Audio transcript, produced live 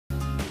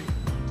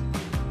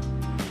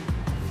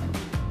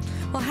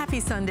Happy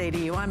Sunday to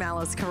you. I'm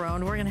Alice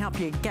Carone. We're gonna help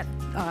you get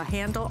a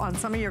handle on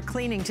some of your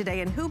cleaning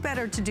today, and who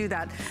better to do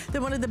that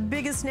than one of the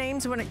biggest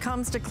names when it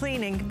comes to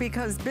cleaning,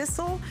 because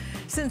Bissell,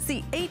 since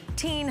the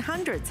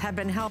 1800s, have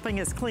been helping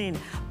us clean.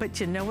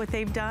 But you know what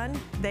they've done?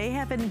 They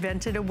have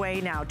invented a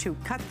way now to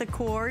cut the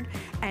cord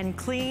and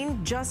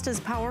clean just as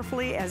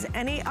powerfully as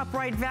any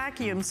upright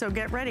vacuum. So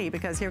get ready,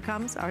 because here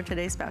comes our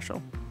today's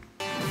special.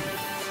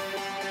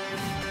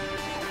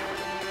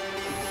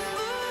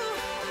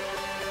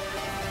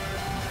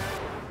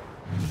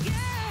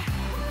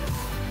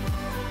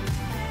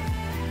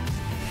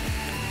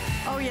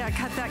 Oh yeah,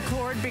 cut that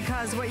cord,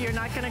 because what you're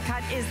not gonna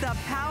cut is the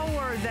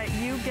power that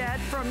you get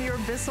from your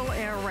Bissell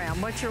Air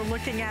Ram. What you're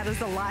looking at is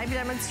a live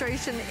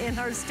demonstration in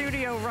our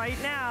studio right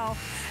now.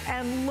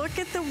 And look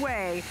at the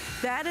way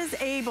that is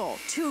able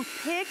to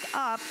pick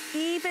up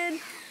even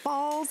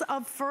balls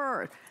of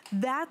fur.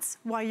 That's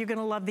why you're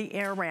gonna love the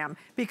Air Ram,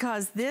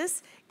 because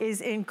this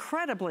is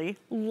incredibly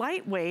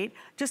lightweight,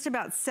 just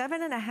about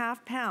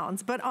 7.5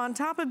 pounds. But on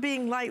top of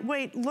being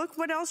lightweight, look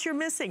what else you're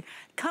missing.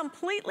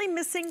 Completely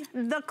missing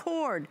the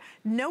cord.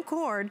 No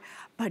cord,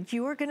 but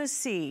you are gonna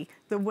see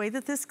the way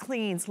that this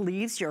cleans,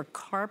 leaves your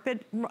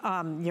carpet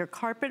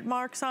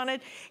marks on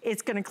it.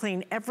 It's gonna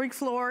clean every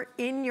floor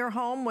in your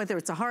home, whether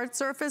it's a hard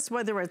surface,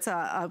 whether it's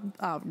a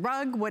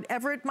rug,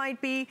 whatever it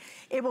might be.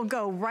 It will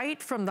go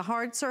right from the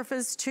hard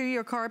surface to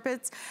your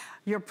carpets.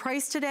 Your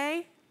price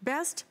today,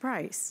 best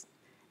price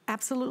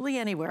absolutely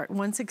anywhere at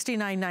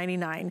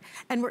 $169.99.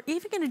 And we're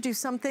even gonna do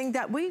something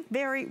that we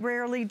very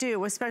rarely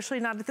do, especially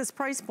not at this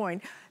price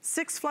point.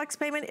 6 flex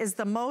payment is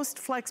the most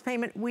flex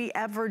payment we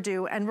ever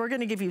do. And we're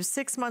gonna give you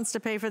 6 months to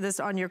pay for this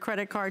on your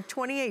credit card,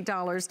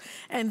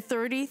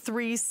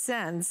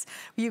 $28.33.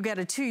 You get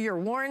a 2-year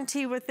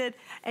warranty with it,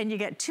 and you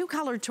get 2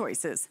 color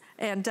choices.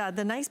 And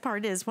the nice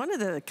part is one of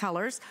the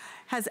colors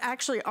has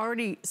actually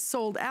already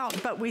sold out,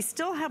 but we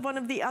still have one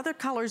of the other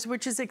colors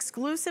which is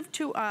exclusive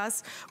to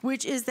us,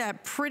 which is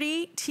that pretty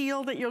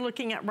teal that you're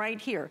looking at right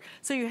here.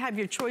 So you have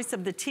your choice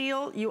of the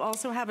teal. You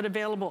also have it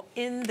available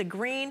in the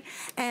green,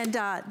 and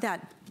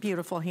that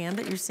beautiful hand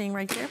that you're seeing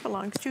right there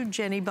belongs to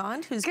Jenny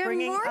Bond, who's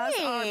bringing us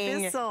our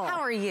Bissell.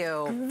 How are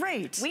you?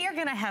 Great. We are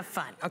gonna have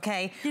fun,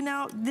 okay? You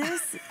know,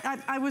 this,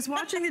 I was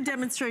watching the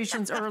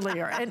demonstrations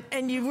earlier,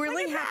 and you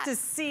really have to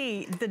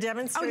see the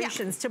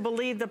demonstrations to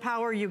believe the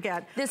power you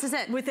get. This is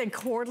it. With a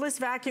cordless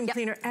vacuum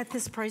cleaner at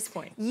this price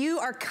point. You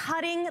are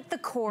cutting the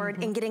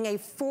cord and getting a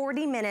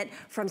 40-minute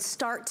from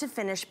start to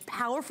finish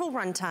powerful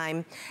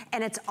runtime,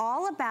 and it's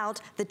all about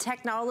the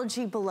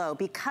technology below,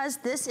 because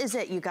this is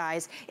it, you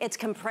guys. It's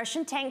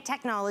compression tank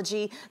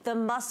technology, the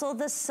muscle,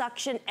 the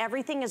suction,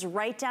 everything is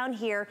right down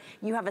here.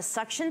 You have a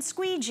suction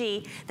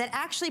squeegee that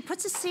actually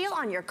puts a seal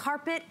on your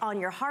carpet, on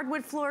your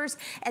hardwood floors,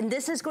 and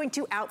this is going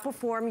to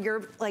outperform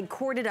your like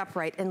corded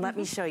upright. And let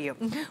me show you.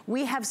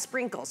 We have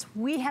sprinkles,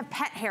 we have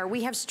pet hair,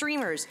 we have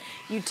streamers.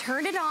 You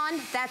turn it on,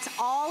 that's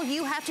all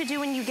you have to do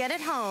when you get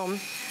it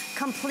home.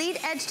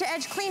 Complete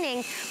edge-to-edge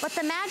cleaning, but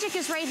the magic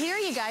is right here,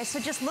 you guys.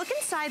 So just look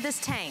inside this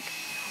tank.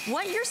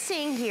 What you're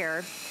seeing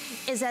here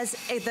is as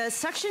the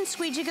suction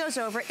squeegee goes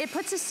over, it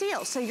puts a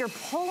seal. So you're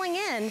pulling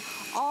in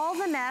all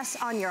the mess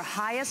on your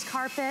highest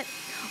carpet,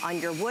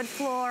 on your wood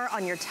floor,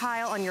 on your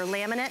tile, on your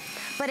laminate,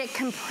 but it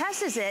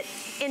compresses it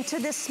into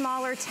this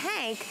smaller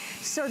tank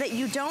so that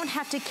you don't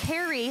have to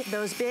carry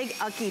those big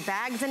ucky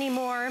bags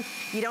anymore.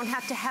 You don't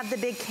have to have the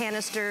big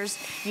canisters.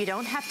 You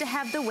don't have to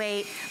have the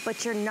weight,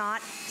 but you're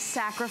not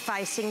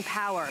sacrificing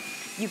power.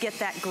 You get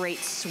that great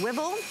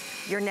swivel.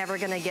 You're never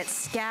gonna get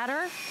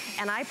scatter.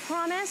 And I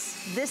promise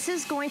this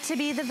is going to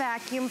be the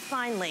vacuum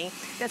finally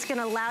that's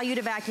gonna allow you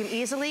to vacuum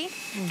easily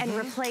and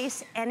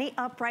replace any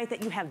upright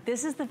that you have.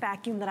 This is the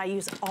vacuum that I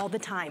use all the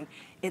time.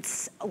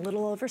 It's a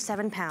little over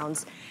 7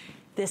 pounds.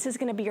 This is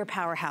gonna be your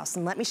powerhouse,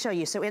 and let me show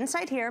you. So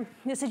inside here,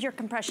 this is your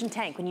compression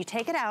tank. When you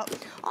take it out,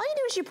 all you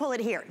do is you pull it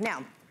here.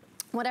 Now,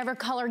 whatever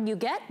color you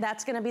get,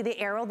 that's gonna be the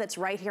arrow that's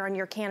right here on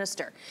your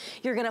canister.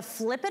 You're gonna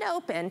flip it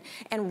open,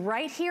 and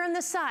right here on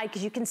the side,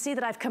 because you can see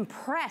that I've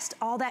compressed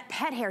all that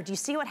pet hair. Do you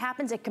see what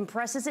happens? It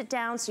compresses it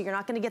down, so you're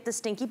not gonna get the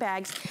stinky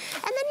bags.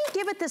 And then you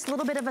give it this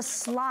little bit of a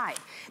slide.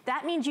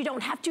 That means you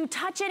don't have to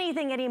touch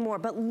anything anymore,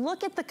 but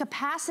look at the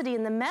capacity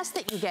and the mess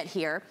that you get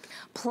here.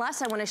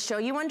 Plus, I wanna show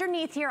you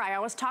underneath here. I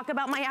always talk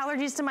about my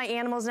allergies to my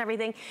animals and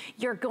everything.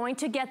 You're going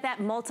to get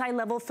that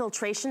multi-level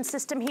filtration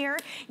system here.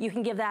 You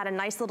can give that a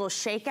nice little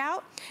shake out.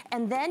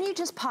 And then you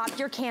just pop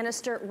your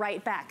canister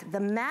right back. The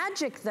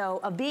magic, though,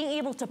 of being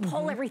able to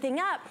pull everything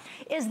up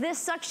is this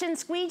suction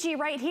squeegee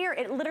right here.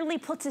 It literally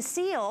puts a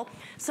seal.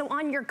 So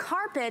on your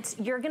carpets,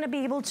 you're gonna be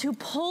able to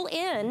pull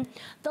in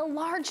the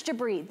large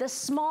debris, the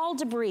small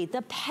debris,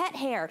 the pet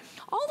hair,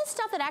 all the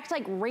stuff that acts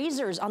like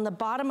razors on the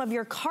bottom of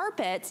your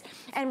carpets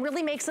and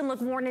really makes them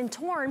look worn and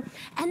torn.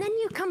 And then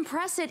you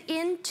compress it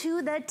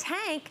into the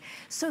tank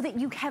so that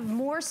you have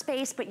more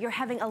space, but you're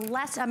having a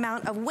less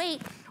amount of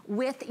weight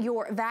with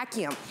your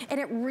vacuum. And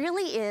it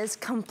really is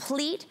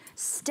complete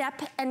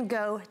step and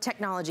go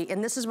technology.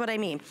 And this is what I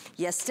mean.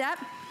 You step,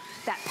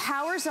 That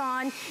power's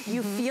on,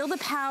 you feel the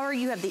power,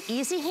 you have the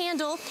easy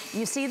handle,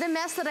 you see the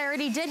mess that I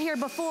already did here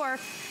before.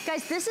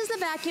 Guys, this is the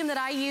vacuum that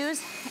I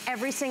use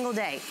every single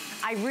day.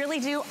 I really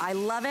do, I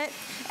love it.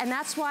 And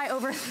that's why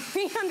over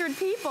 300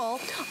 people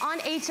on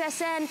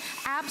HSN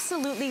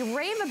absolutely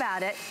rave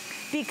about it,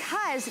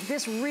 because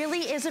this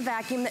really is a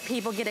vacuum that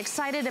people get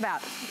excited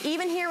about.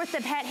 Even here with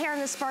the pet hair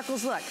and the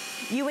sparkles, look,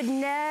 you would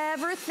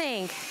never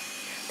think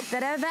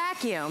that a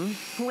vacuum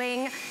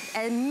weighing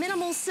a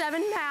minimal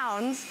 7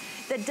 pounds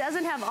that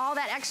doesn't have all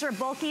that extra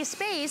bulky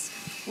space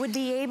would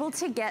be able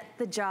to get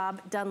the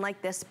job done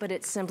like this, but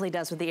it simply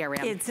does with the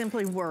AirRam. It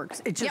simply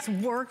works. It just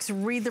works.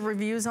 Read the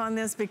reviews on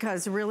this,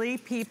 because really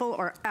people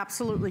are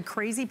absolutely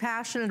crazy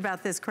passionate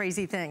about this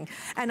crazy thing.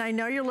 And I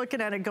know you're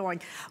looking at it going,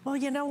 well,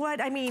 you know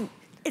what? I mean,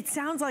 it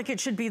sounds like it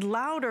should be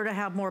louder to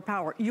have more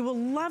power. You will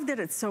love that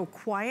it's so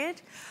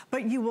quiet,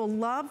 but you will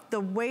love the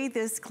way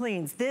this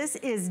cleans. This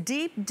is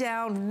deep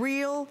down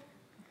real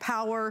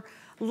power,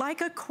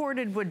 like a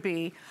corded would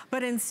be,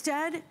 but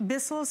instead,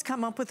 Bissell has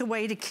come up with a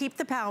way to keep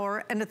the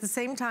power and at the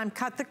same time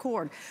cut the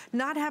cord.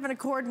 Not having a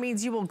cord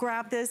means you will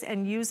grab this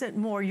and use it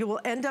more. You will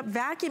end up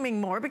vacuuming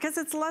more because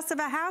it's less of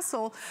a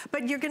hassle,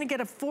 but you're gonna get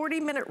a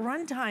 40-minute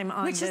runtime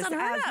on this as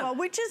well,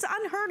 which is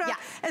unheard of,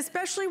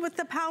 especially with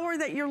the power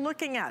that you're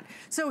looking at.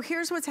 So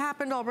here's what's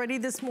happened already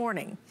this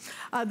morning.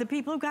 The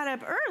people who got up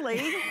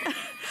early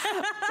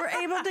were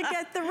able to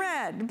get the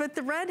red, but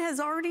the red has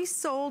already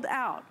sold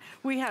out.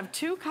 We have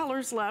 2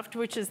 colors left,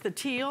 which is the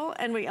teal,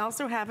 and we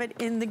also have it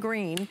in the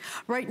green.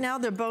 Right now,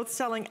 they're both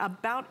selling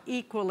about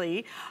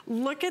equally.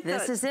 Look at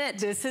this. This is it.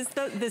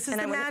 This is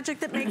the magic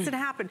that makes it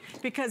happen.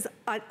 Because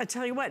I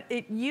tell you what,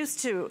 it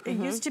used to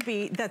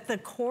be that the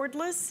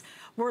cordless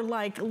were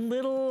like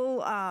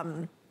little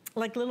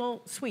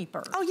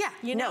sweeper. Oh yeah,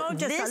 you know,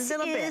 just this a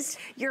little bit. Is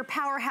your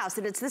powerhouse,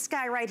 and it's this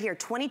guy right here,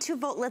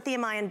 22-volt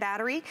lithium-ion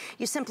battery.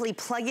 You simply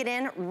plug it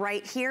in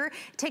right here.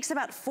 It takes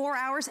about 4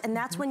 hours, and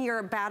that's when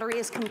your battery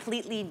is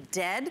completely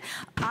dead.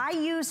 I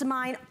use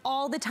mine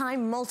all the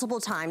time, multiple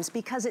times,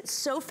 because it's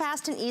so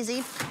fast and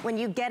easy. When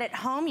you get it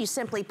home, you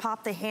simply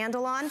pop the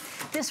handle on.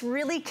 This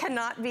really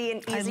cannot be an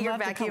easier vacuum. I love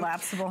the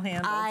collapsible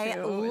handle too. I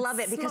love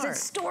it because it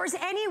stores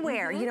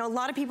anywhere. You know, a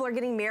lot of people are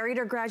getting married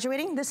or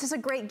graduating. This is a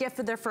great gift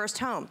for their first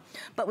home.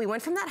 But we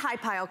went from that high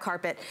pile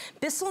carpet.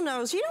 Bissell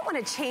knows you don't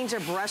want to change a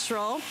brush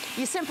roll.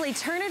 You simply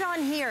turn it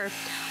on here.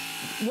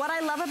 What I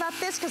love about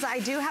this, because I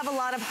do have a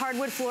lot of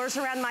hardwood floors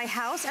around my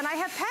house, and I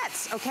have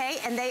pets, okay?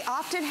 And they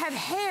often have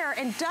hair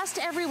and dust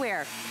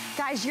everywhere.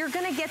 Guys, you're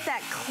gonna get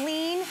that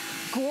clean,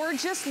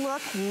 gorgeous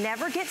look,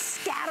 never get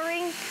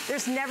scattering.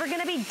 There's never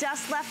gonna be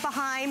dust left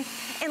behind.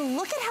 And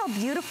look at how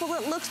beautiful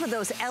it looks with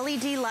those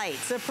LED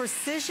lights. The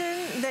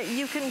precision that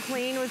you can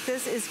clean with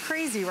this is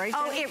crazy, right?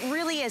 Oh, it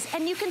really is.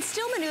 And you can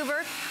still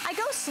maneuver. I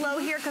go slow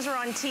here because we're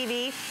on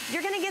TV.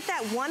 You're gonna get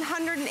that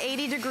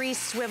 180-degree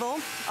swivel,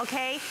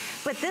 okay?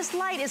 But this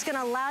light is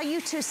gonna allow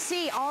you to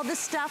see all the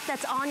stuff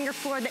that's on your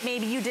floor that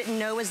maybe you didn't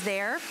know was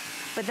there.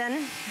 But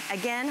then,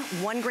 again,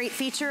 one great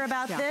feature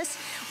about this,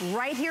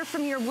 right here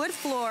from your wood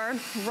floor,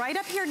 right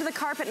up here to the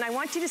carpet, and I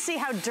want you to see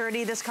how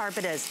dirty this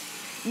carpet is.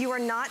 You are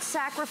not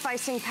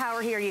sacrificing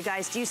power here, you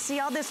guys. Do you see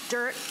all this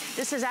dirt?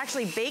 This is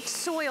actually baked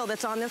soil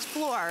that's on this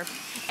floor,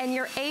 and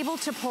you're able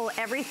to pull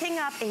everything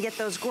up and get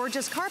those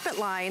gorgeous carpet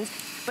lines,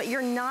 but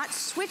you're not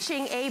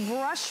switching a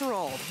brush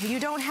roll.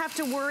 You don't have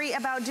to worry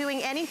about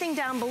doing anything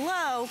down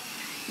below.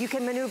 You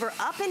can maneuver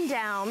up and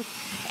down,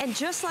 and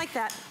just like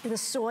that, the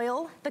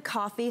soil, the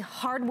coffee,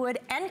 hardwood,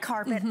 and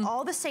carpet,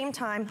 all the same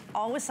time,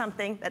 all with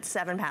something that's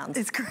 7 pounds.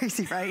 It's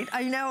crazy, right?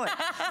 I know it.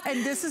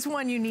 And this is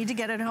one you need to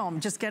get at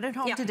home. Just get it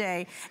home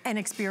today and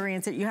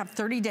experience it. You have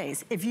 30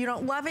 days. If you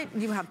don't love it,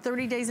 you have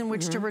 30 days in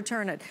which to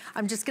return it.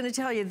 I'm just gonna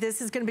tell you,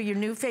 this is gonna be your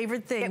new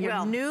favorite thing.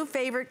 Your new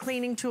favorite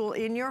cleaning tool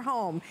in your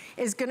home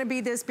is gonna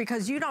be this,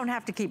 because you don't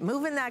have to keep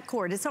moving that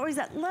cord. It's always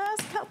that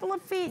last couple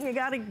of feet, and you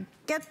gotta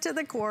get to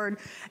the cord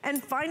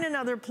and find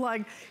another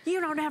plug. You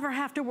don't ever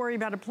have to worry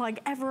about a plug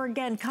ever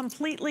again,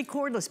 completely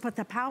cordless. But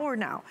the power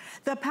now,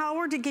 the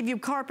power to give you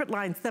carpet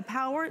lines, the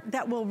power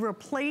that will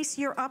replace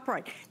your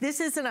upright.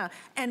 This isn't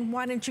and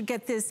why don't you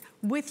get this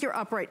with your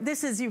upright?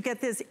 This is, you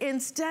get this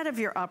instead of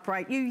your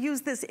upright. You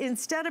use this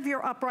instead of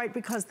your upright,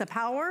 because the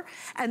power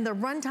and the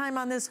runtime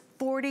on this,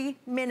 40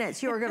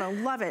 minutes. You're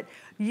gonna love it.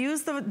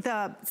 Use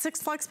the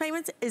 6 flex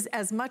payments is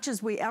as much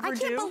as we ever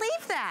do. I can't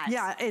believe that.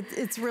 Yeah,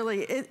 it's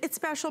really, it's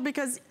special,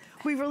 because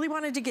we really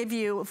wanted to give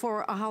you,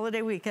 for a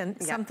holiday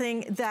weekend,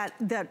 something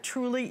that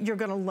truly you're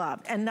gonna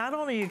love. And not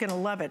only are you gonna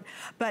love it,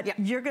 but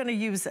you're gonna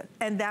use it.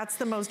 And that's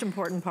the most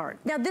important part.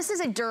 Now, this is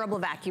a durable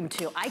vacuum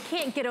too. I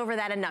can't get over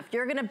that enough.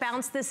 You're gonna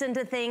bounce this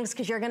into things,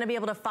 because you're gonna be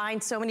able to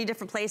find so many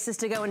different places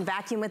to go and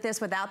vacuum with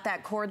this without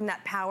that cord and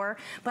that power.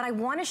 But I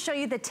wanna show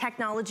you the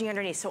technology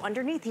underneath. So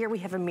underneath here we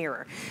have a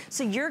mirror.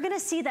 So you're gonna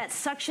see that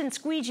suction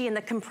squeegee and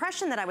the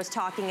compression that I was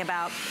talking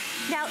about.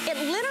 Now, it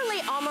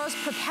literally almost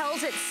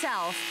propels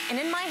itself, and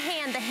in my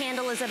hand, the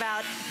handle is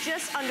about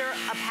just under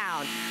a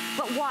pound.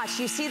 But watch,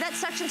 you see that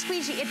suction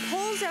squeegee? It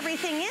pulls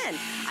everything in.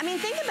 I mean,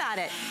 think about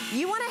it.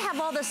 You wanna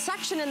have all the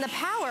suction and the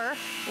power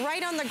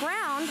right on the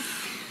ground,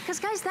 because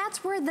guys,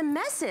 that's where the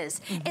mess is.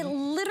 It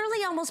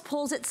literally almost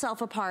pulls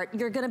itself apart.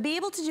 You're gonna be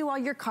able to do all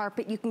your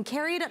carpet. You can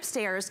carry it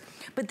upstairs,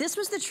 but this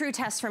was the true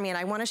test for me, and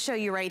I wanna show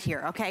you right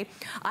here, okay?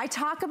 I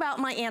talk about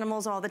my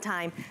animals all the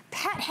time.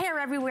 Pet hair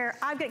everywhere.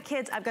 I've got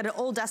kids, I've got an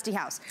old dusty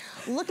house.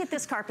 Look at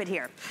this carpet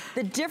here.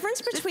 The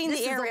difference between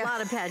the area. This is a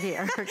lot of pet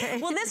hair, okay?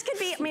 Well, this could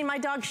be, I mean, my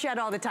dogs shed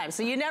all the time,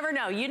 so you never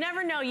know. You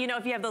never know, you know,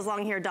 if you have those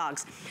long-haired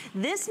dogs.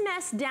 This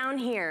mess down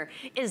here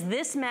is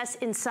this mess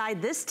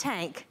inside this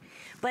tank,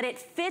 but it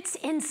fits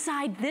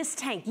inside this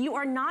tank. You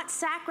are not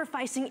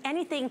sacrificing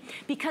anything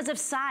because of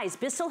size.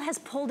 Bissell has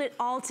pulled it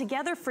all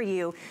together for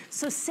you.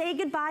 So say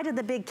goodbye to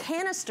the big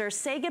canister,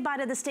 say goodbye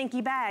to the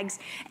stinky bags,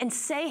 and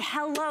say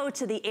hello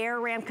to the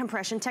AirRam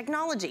compression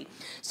technology.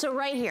 So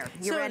right here,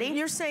 you ready?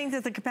 You're saying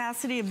that the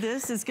capacity of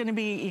this is gonna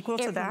be equal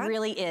to that? It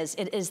really is.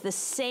 It is the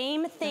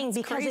same thing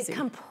because it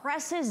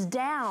compresses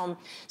down,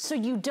 so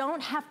you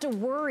don't have to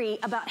worry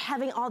about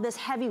having all this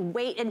heavy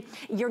weight, and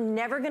you're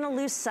never gonna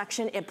lose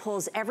suction. It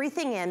pulls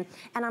everything in,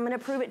 and I'm gonna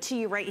prove it to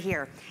you right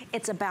here.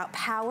 It's about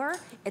power,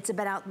 it's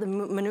about the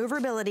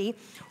maneuverability,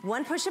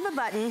 one push of a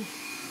button.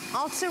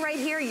 Also right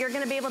here, you're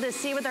gonna be able to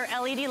see with our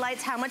LED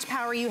lights how much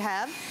power you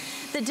have.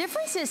 The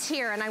difference is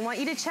here, and I want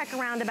you to check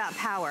around about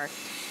power.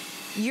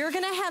 You're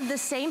gonna have the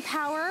same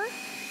power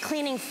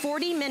cleaning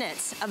 40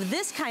 minutes of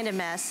this kind of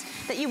mess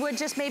that you would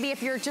just maybe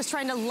if you're just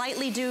trying to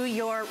lightly do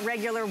your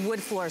regular wood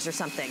floors or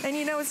something. And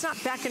you know, it's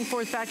not back and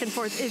forth, back and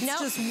forth. It's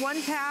just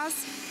one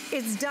pass.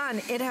 It's done.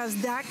 It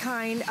has that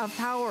kind of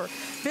power.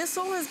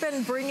 Bissell has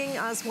been bringing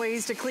us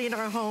ways to clean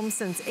our homes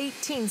since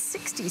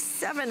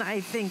 1867, I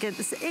think it's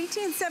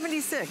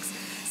 1876,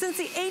 since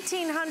the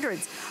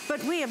 1800s.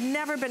 But we have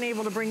never been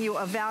able to bring you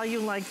a value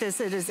like this.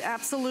 It is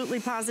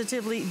absolutely,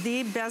 positively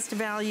the best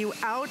value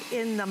out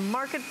in the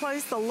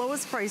marketplace, the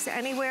lowest price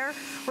anywhere.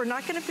 We're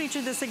not going to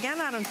feature this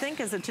again, I don't think,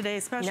 as a Today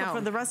Special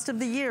for the rest of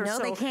the year. No,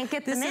 so they can't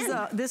get them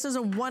in. This is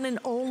a one and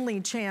only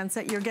chance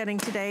that you're getting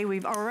today.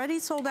 We've already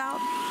sold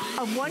out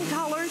of one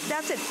color.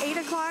 That's at 8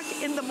 o'clock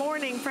in the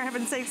morning, for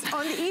heaven's sakes,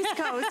 on the East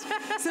Coast.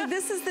 So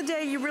this is the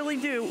day you really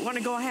do want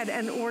to go ahead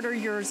and order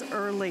yours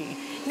early.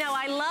 Now,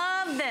 I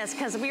love this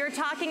because we were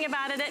talking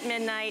about it at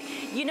midnight.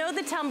 You know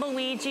the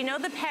tumbleweeds, you know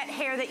the pet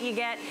hair that you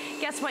get.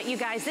 Guess what, you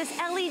guys? This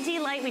LED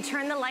light, we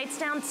turn the lights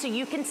down so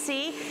you can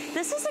see.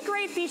 This is a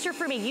great feature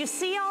for me. You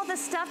see all the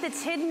stuff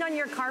that's hidden on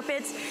your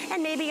carpets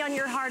and maybe on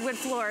your hardwood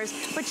floors,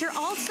 but you're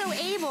also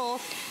able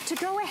to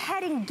go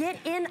ahead and get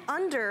in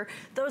under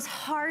those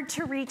hard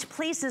to reach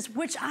places,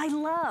 which I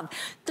love,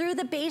 through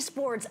the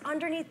baseboards,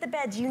 underneath the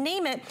beds, you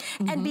name it.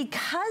 And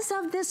because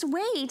of this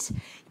weight,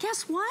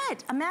 guess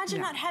what?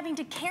 Imagine not having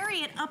to carry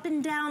it up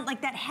and down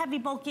like that heavy,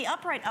 bulky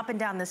upright up and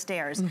down the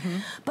stairs.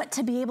 But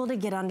to be able to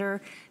get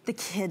under the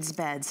kids'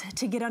 beds,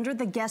 to get under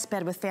the guest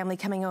bed with family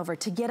coming over,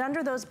 to get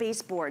under those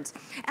baseboards.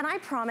 And I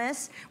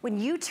promise, when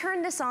you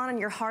turn this on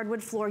your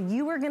hardwood floor,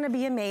 you are gonna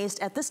be amazed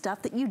at the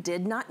stuff that you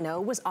did not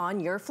know was on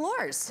your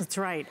floors. That's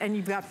right, and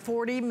you've got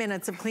 40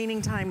 minutes of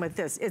cleaning time with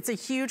this. It's a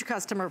huge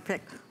customer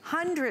pick.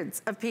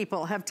 Hundreds of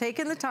people have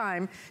taken the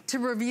time to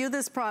review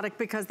this product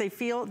because they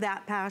feel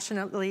that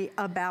passionately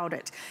about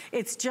it.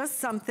 It's just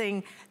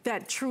something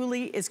that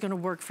truly is gonna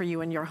work for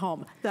you in your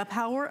home. The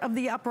power of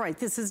the upright.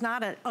 This is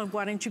not a, oh,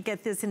 why don't you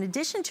get this in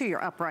addition to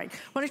your upright?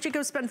 Why don't you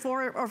go spend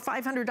 $400 or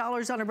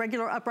 $500 on a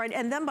regular upright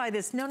and then buy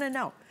this? No, no,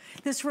 no.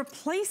 This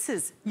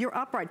replaces your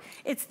upright.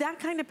 It's that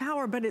kind of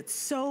power, but it's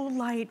so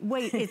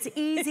lightweight. It's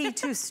easy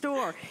to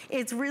store.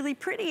 It's really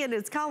pretty in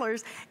its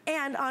colors.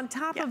 And on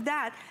top of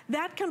that,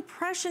 that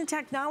compression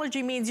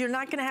technology means you're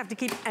not gonna have to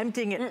keep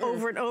emptying it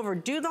over and over.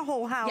 Do the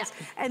whole house,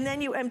 and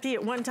then you empty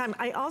it one time.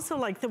 I also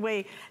like the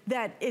way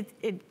that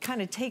it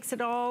kind of takes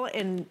it all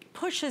and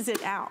pushes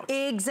it out.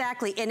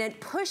 Exactly, and it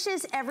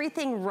pushes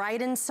everything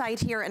right inside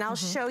here, and I'll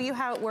show you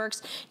how it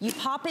works. You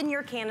pop in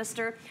your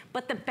canister,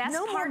 but the best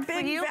part for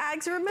you,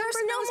 bags. Remember there's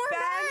no more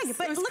bags.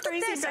 But look at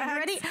this, are you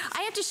ready?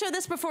 I have to show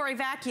this before I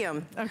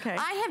vacuum. Okay.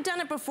 I have done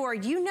it before.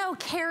 You know,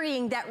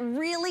 carrying that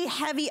really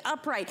heavy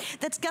upright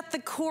that's got the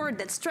cord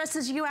that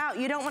stresses you out.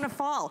 You don't want to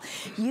fall.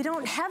 You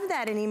don't have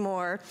that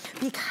anymore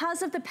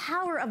because of the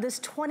power of this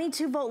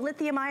 22-volt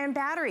lithium-ion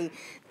battery.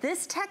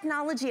 This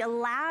technology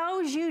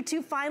allows you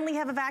to finally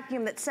have a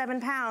vacuum that's 7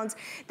 pounds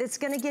that's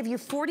gonna give you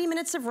 40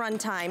 minutes of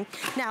runtime.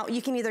 Now,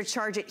 you can either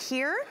charge it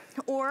here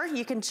or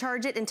you can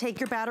charge it and take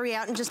your battery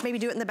out and just maybe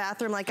do it in the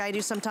bathroom like I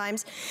do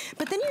sometimes.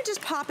 But then you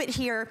just pop it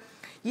here.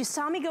 You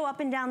saw me go up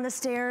and down the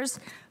stairs.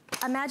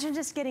 Imagine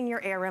just getting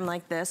your AirRam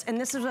like this, and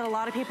this is what a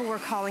lot of people were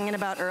calling in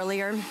about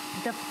earlier.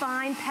 The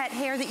fine pet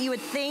hair that you would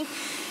think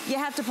you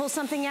have to pull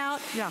something out.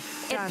 Yeah,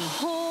 it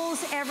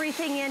pulls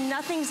everything in,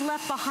 nothing's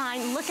left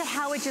behind. Look at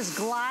how it just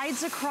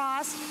glides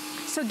across.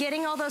 So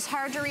getting all those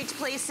hard to reach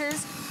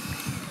places,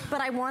 But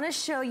I wanna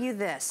show you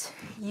this.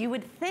 You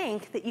would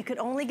think that you could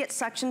only get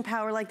suction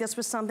power like this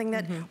with something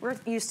that we're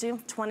used to,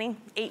 20,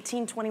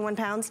 18, 21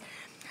 pounds.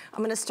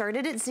 I'm gonna start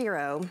it at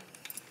 0.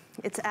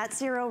 It's at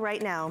 0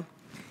 right now.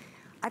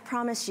 I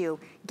promise you,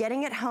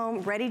 getting it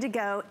home, ready to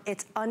go,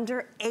 it's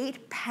under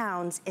 8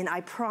 pounds, and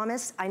I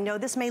promise, I know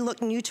this may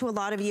look new to a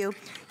lot of you,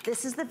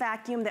 this is the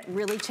vacuum that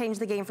really changed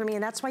the game for me,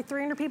 and that's why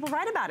 300 people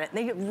write about it.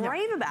 They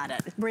rave about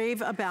it.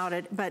 Rave about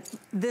it, but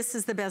this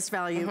is the best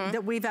value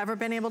that we've ever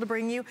been able to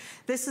bring you.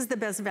 This is the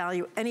best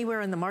value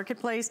anywhere in the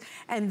marketplace,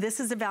 and this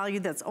is a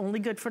value that's only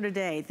good for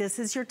today. This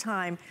is your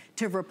time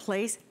to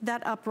replace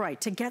that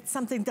upright, to get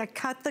something that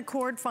cut the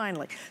cord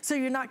finally. So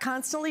you're not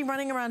constantly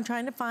running around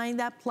trying to find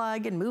that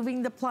plug and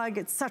moving the plug.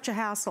 It's such a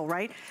hassle,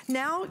 right?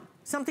 Now,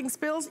 something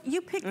spills, you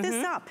pick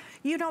this up.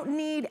 You don't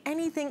need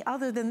anything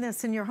other than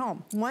this in your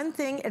home. One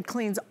thing, it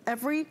cleans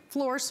every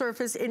floor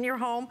surface in your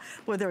home,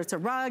 whether it's a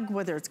rug,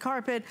 whether it's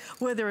carpet,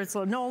 whether it's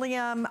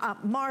linoleum,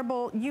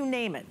 marble, you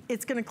name it.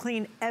 It's gonna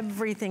clean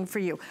everything for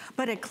you.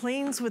 But it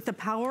cleans with the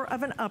power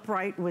of an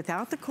upright,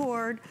 without the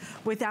cord,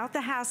 without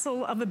the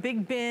hassle of a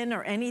big bin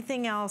or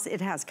anything else.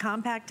 It has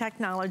compact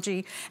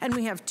technology, and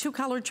we have 2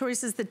 color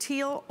choices. The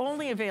teal,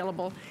 only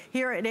available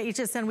here at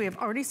HSN. We have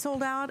already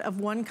sold out of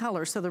 1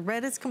 color, so the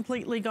red is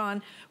completely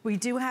gone. We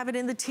do have it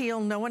in the teal.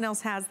 No one else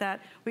has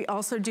that. We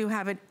also do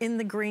have it in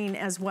the green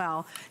as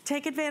well.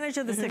 Take advantage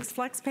of the 6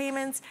 flex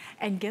payments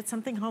and get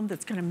something home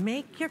that's gonna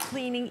make your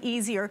cleaning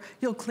easier.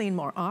 You'll clean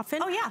more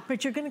often,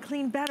 but you're gonna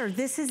clean better.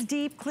 This is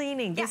deep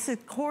cleaning. This is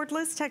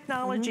cordless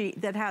technology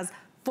that has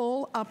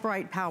full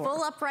upright power.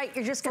 Full upright,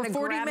 you're just gonna for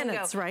 40 grab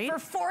minutes, and go. right? For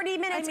 40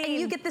 minutes, and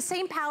you get the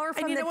same power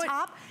from the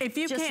top. If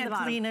you can't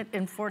clean it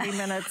in 40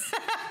 minutes,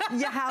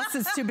 your house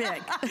is too big.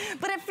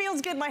 But it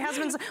feels good. My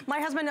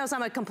husband knows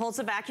I'm a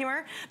compulsive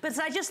vacuumer, but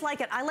I just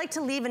like it. I like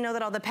to leave and know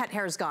that all the pet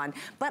hair's gone.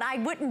 But I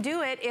wouldn't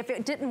do it if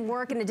it didn't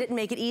work and it didn't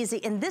make it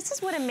easy. And this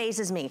is what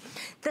amazes me.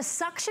 The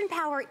suction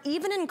power,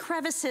 even in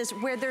crevices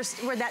where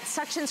that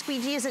suction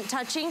squeegee isn't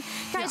touching,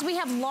 guys, we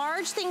have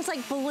large things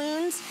like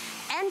balloons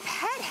and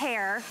pet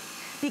hair.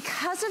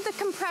 Because of the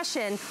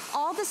compression,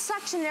 all the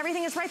suction and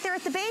everything is right there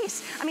at the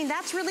base. I mean,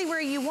 that's really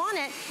where you want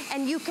it,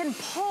 and you can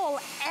pull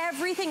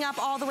everything up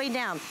all the way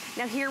down.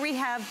 Now here we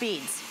have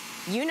beads.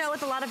 You know,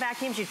 with a lot of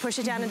vacuums, you push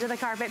it down into the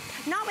carpet.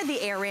 Not with the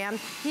air ram.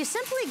 You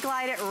simply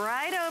glide it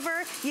right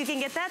over. You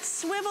can get that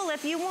swivel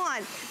if you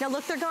want. Now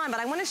look, they're gone, but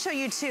I want to show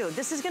you too.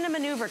 This is going to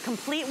maneuver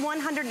complete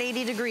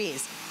 180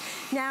 degrees.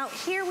 Now,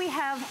 here we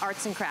have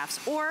arts and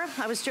crafts, or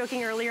I was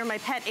joking earlier, my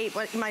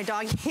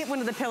dog ate one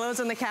of the pillows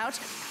on the couch.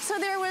 So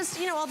there was,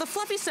 you know, all the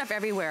fluffy stuff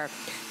everywhere.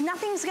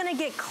 Nothing's gonna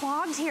get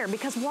clogged here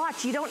because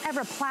watch, you don't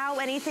ever plow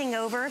anything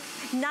over.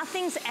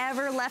 Nothing's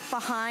ever left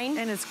behind.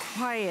 And it's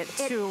quiet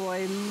too.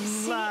 I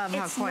love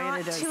how quiet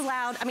it is. It's not too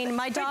loud. I mean,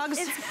 my dogs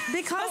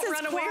because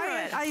it's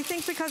quiet. I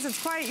think because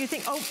it's quiet, you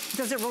think, oh,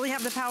 does it really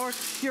have the power?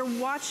 You're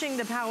watching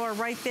the power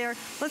right there.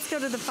 Let's go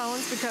to the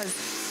phones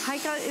because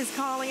Heike is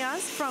calling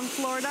us from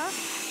Florida.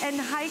 And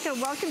Heike,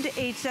 welcome to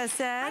HSN.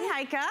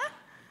 Hi, Heike.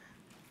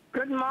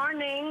 Good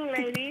morning,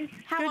 ladies.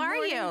 How are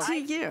you? Good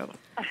morning to you.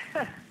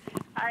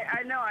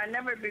 I know I've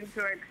never been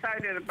so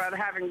excited about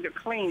having to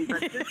clean,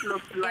 but this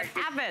looks like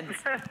it happens.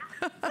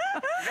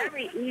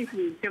 Very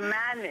easy to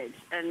manage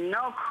and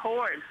no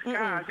cords.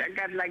 Gosh, I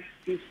got like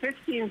these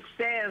 15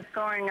 stairs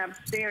going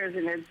upstairs,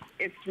 and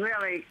it's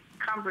really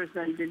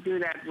cumbersome to do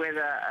that with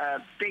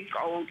a big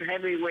old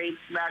heavyweight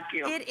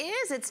vacuum. It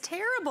is. It's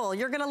terrible.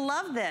 You're going to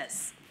love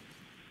this.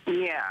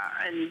 Yeah,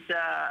 and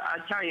I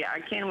tell you,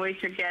 I can't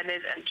wait to get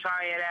it and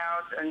try it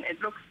out. And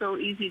it looks so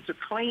easy to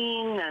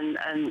clean,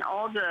 and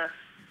all the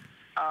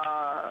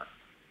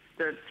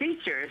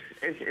features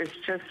is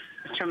just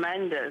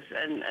tremendous.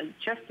 And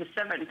just the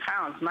 7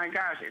 pounds, my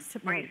gosh, it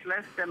weighs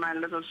less than my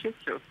little Shih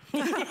Tzu.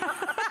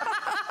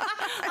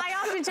 I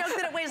often joke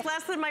that it weighs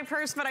less than my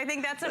purse, but I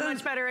think that's a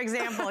much better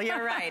example.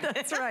 You're right.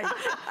 That's right.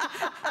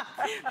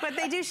 But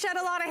they do shed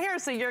a lot of hair,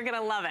 so you're going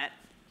to love it.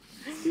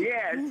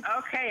 Yes,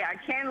 okay, I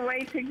can't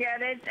wait to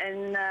get it,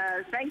 and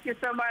thank you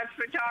so much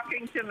for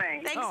talking to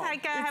me. Thanks,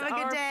 Heike. Have a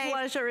good day. It's our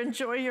pleasure.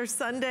 Enjoy your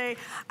Sunday.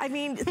 I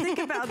mean, think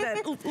about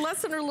that.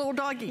 Less than her little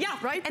doggy,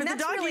 right? And but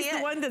the doggy's really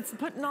the one that's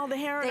putting all the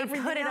hair and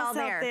everything else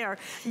out there.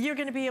 You're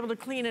going to be able to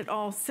clean it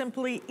all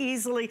simply,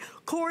 easily,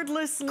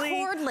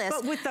 cordlessly,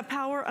 but with the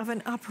power of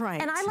an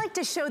upright. And I like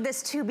to show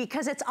this too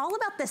because it's all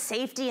about the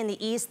safety and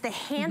the ease. The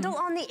handle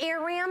on the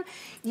air ram,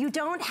 you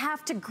don't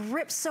have to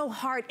grip so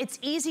hard. It's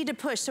easy to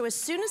push. So as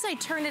soon as I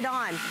turn it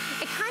on,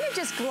 it kind of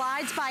just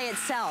glides by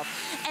itself.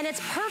 And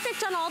it's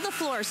perfect on all the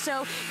floors.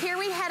 So here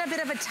we had a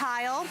bit of a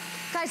tile.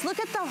 Guys, look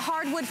at the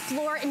hardwood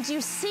floor, and do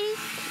you see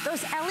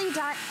those LED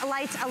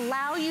lights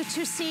allow you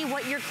to see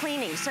what you're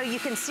cleaning? So you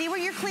can see what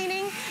you're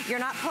cleaning, you're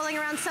not pulling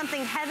around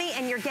something heavy,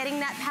 and you're getting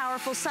that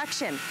powerful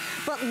suction.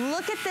 But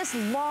look at this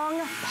long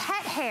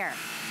pet hair.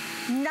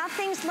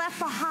 Nothing's left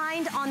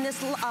behind on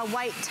this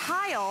white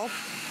tile.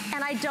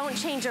 And I don't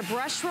change a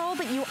brush roll,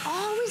 but you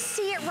always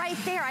see it right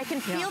there. I can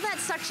feel that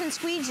suction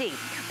squeegee.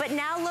 But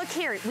now look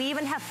here, we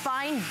even have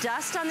fine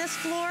dust on this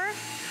floor.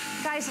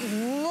 Guys,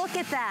 look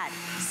at that.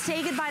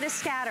 Say goodbye to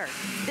scatter.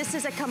 This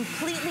is a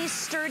completely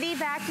sturdy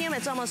vacuum.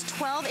 It's almost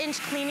 12-inch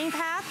cleaning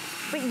path,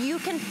 but you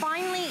can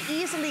finally,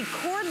 easily,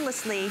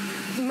 cordlessly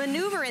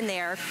maneuver in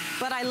there.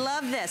 But I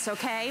love this,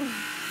 okay?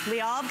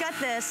 We all got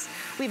this.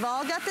 We've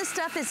all got this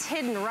stuff that's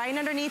hidden right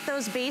underneath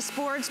those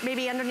baseboards,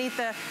 maybe underneath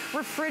the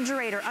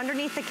refrigerator,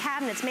 underneath the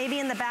cabinets, maybe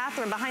in the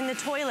bathroom, behind the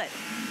toilet.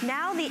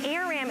 Now the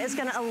AirRam is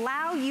gonna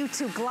allow you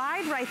to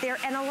glide right there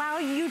and allow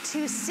you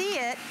to see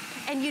it,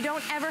 and you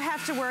don't ever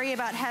have to worry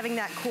about having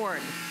that cord.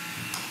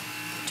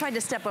 Tried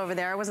to step over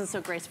there. I wasn't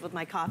so graceful with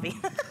my coffee.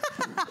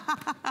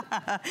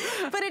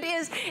 But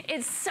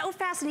it's so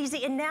fast and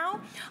easy. And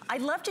now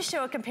I'd love to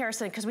show a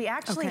comparison because we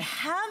actually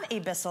have a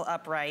Bissell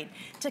upright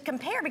to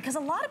compare, because a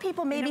lot of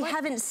people maybe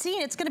haven't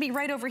seen, it's gonna be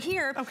right over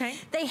here. Okay.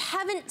 They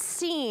haven't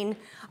seen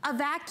a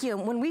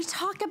vacuum. When we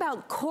talk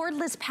about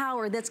cordless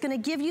power that's gonna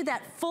give you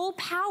that full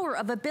power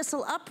of a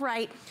Bissell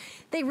upright,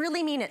 they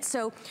really mean it.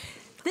 So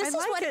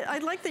I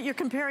like that you're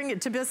comparing it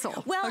to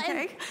Bissell. Well,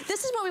 and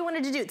this is what we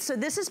wanted to do. So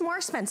this is more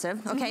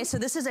expensive, okay? So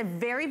this is a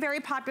very, very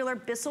popular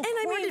Bissell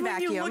corded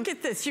vacuum. When you look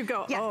at this, you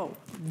go, oh,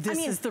 this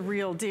is the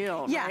real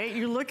deal, right?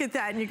 You look at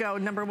that and you go,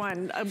 number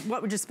one,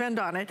 what would you spend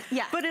on it?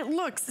 Yeah. But it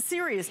looks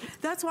serious.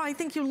 That's why I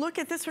think you look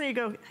at this one and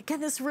you go,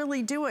 can this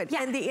really do it?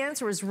 Yeah. And the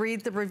answer is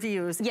read the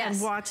reviews and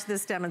watch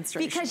this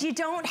demonstration. Because you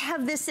don't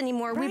have this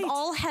anymore. We've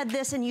all had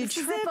this and you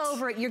trip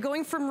over it. You're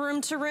going from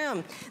room to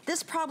room.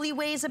 This probably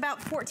weighs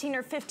about 14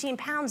 or 15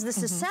 pounds.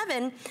 This is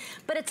 7,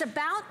 but it's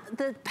about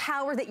the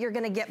power that you're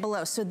gonna get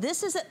below. So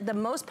this is the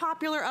most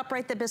popular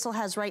upright that Bissell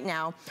has right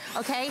now,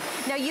 okay?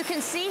 Now you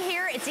can see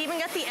here, it's even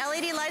got the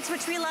LED lights,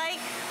 which we like,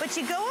 but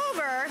you go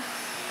over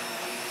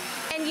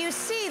and you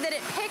see that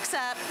it picks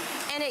up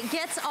and it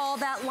gets all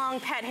that long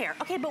pet hair.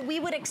 Okay, but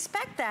we would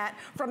expect that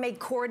from a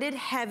corded,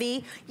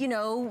 heavy, you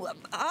know,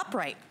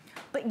 upright.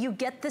 But you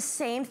get the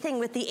same thing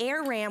with the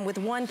AirRam with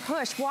one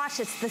push. Watch,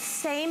 it's the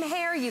same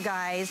hair, you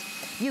guys.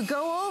 You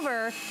go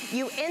over,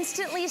 you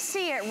instantly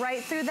see it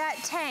right through that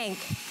tank.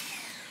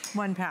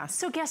 One pass.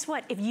 So guess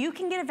what? If you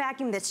can get a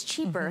vacuum that's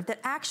cheaper, that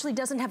actually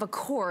doesn't have a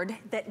cord,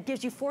 that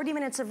gives you 40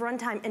 minutes of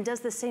runtime and does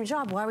the same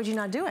job, why would you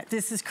not do it?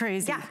 This is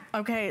crazy. Yeah.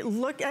 Okay,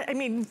 look, I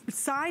mean,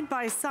 side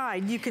by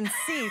side, you can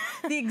see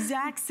the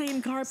exact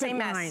same carpet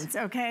lines,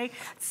 okay?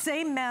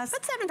 Same mess.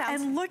 But 7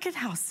 pounds. And look at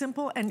how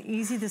simple and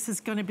easy this is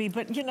gonna be.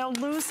 But you know,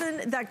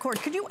 loosen that cord.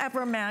 Could you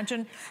ever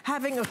imagine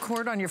having a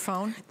cord on your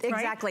phone?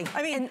 Exactly. Right?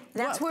 I mean, and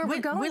that's where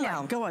we're going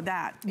now. Go with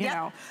that, you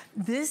know.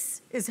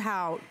 This is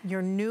how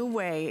your new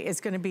way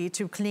is gonna be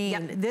to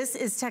clean. This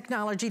is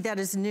technology that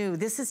is new.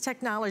 This is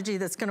technology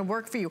that's gonna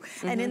work for you.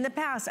 And in the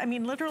past, I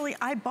mean, literally,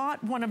 I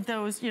bought one of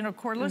those, you know,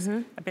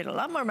 cordless. I paid a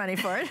lot more money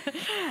for it.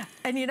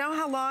 And you know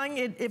how long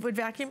it would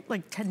vacuum?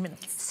 Like 10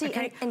 minutes. See,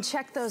 and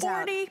check those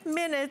out. 40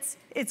 minutes,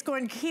 it's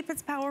going to keep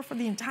its power for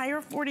the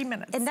entire 40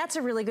 minutes. And that's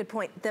a really good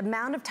point. The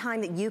amount of time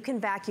that you can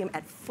vacuum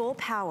at full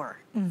power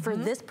for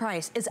this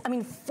price is, I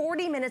mean,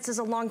 40 minutes is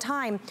a long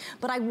time,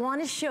 but I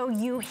wanna show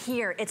you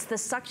here. It's the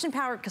suction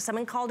power, because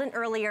someone called in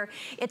earlier.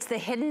 It's the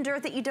hidden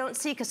dirt that you don't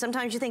see, because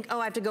sometimes you think,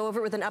 oh, I have to go over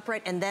it with an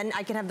upright and then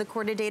I can have the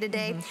corded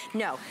day-to-day.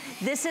 No,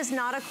 this is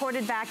not a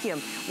corded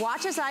vacuum.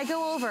 Watch as I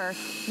go over,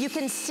 you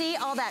can see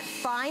all that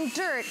fine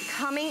dirt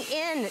coming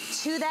in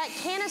to that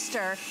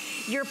canister.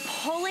 You're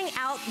pulling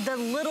out the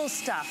little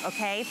stuff,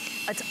 okay?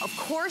 Of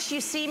course,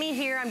 you see me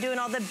here, I'm doing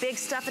all the big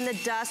stuff and the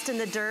dust and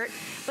the dirt,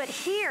 but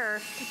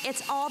here,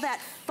 it's all that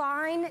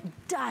fine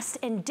dust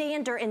and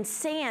dander and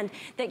sand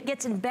that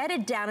gets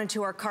embedded down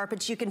into our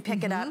carpets. You can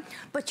pick it up,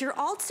 but you're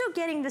also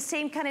getting the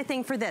same kind of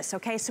thing for this,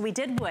 okay? So we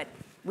did wood.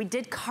 We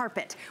did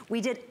carpet.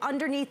 We did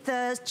underneath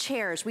the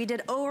chairs. We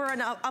did over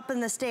and up in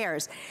the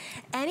stairs.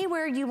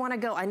 Anywhere you wanna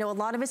go. I know a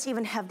lot of us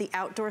even have the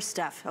outdoor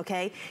stuff,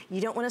 okay?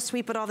 You don't wanna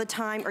sweep it all the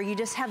time, or you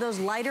just have those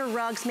lighter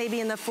rugs maybe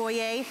in the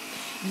foyer.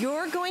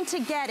 You're going to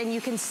get, and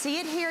you can see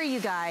it here, you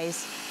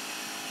guys,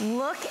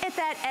 look at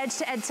that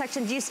edge-to-edge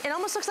section. It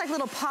almost looks like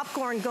little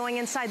popcorn going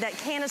inside that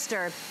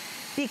canister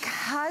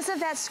because of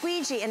that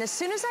squeegee. And as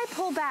soon as I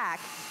pull back,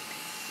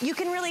 you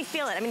can really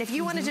feel it. I mean, if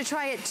you wanted to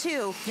try it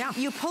too,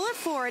 you pull it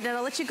forward and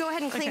I'll let you go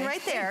ahead and clean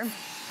right there.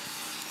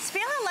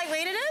 Feel how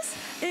lightweight it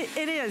is?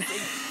 It is.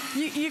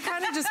 You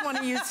kind of just want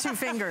to use 2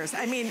 fingers.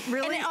 I mean,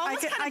 really,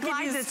 I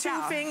could use 2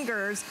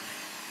 fingers.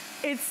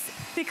 It's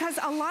because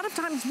a lot of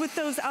times with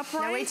those uprights.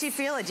 Now wait till you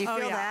feel it. Do you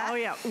feel that? Oh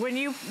yeah. When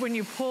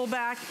you pull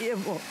back,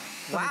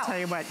 let me tell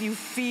you what, you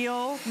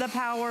feel the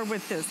power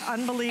with this.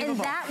 Unbelievable. And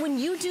that, when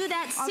you do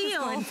that seal, I'll just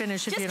go ahead and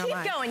finish if you don't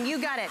mind. Just keep going,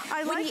 you got it.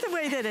 I like the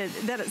way that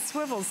it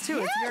swivels too.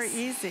 Yes. It's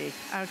very easy,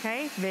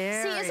 okay?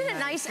 Very See, isn't it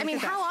nice? I mean,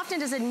 how often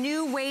does a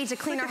new way to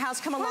clean our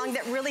house come along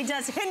that really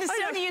does? And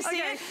so do you see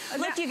it?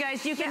 Look, you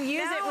guys, you can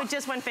use it with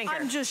just 1 finger.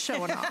 I'm just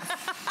showing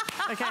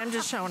off. Okay, I'm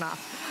just showing off.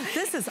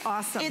 This is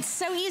awesome. It's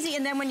so easy,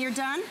 and then when you're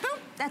done, boom,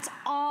 that's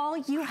all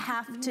you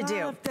have to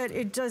do. That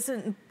it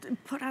doesn't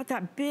put out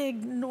that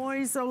big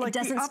noise. So like it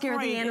doesn't scare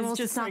the animals.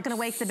 It's not going to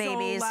wake the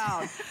babies. So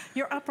loud.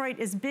 Your upright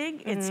is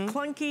big. It's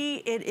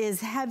clunky. It is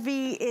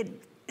heavy.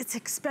 It's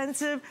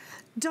expensive.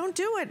 Don't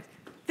do it.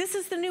 This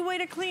is the new way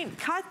to clean.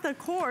 Cut the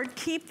cord,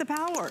 keep the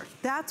power.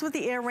 That's what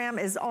the AirRam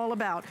is all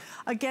about.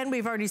 Again,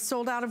 we've already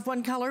sold out of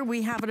one color.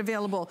 We have it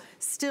available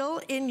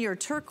still in your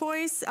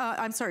turquoise,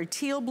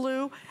 teal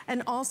blue,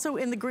 and also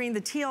in the green.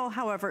 The teal,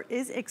 however,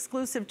 is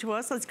exclusive to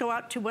us. Let's go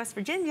out to West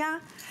Virginia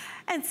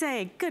and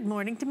say good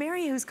morning to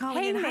Mary, who's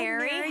calling in. Hey,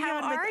 Mary,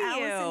 how are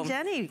you? Alice and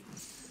Jenny.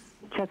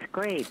 That's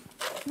great.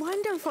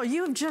 Wonderful.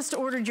 You have just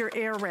ordered your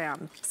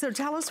AirRam. So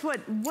tell us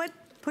what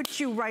puts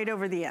you right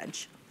over the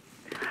edge.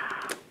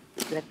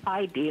 The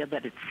idea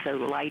that it's so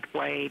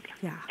lightweight,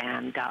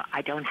 and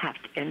I don't have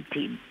to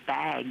empty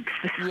bags.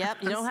 Yep,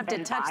 you don't have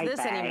to touch this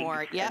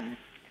anymore. Yep.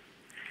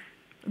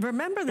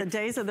 Remember the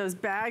days of those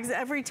bags?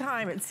 Every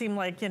time it seemed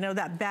like, you know,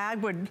 that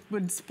bag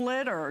would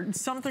split or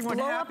something would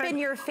happen. Blow up in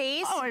your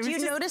face. Do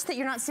you notice that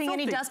you're not seeing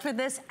any dust with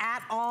this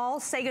at all?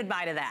 Say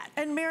goodbye to that.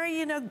 And Mary,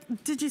 you know,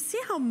 did you see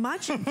how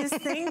much this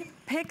thing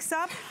picks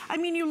up? I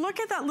mean, you look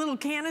at that little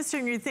canister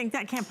and you think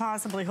that can't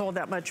possibly hold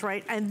that much,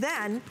 right? And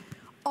then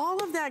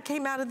all of that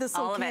came out of this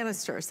little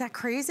canister. Is that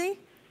crazy?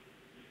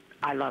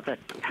 I love it.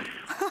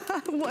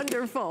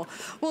 Wonderful.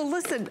 Well,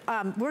 listen,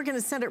 we're going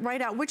to send it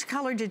right out. Which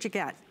color did you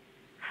get?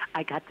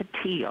 I got the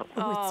teal.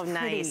 Oh,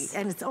 nice.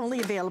 And it's only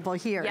available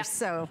here. Yep.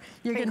 So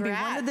you're going to be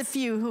one of the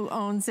few who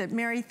owns it.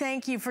 Mary,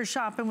 thank you for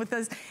shopping with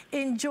us.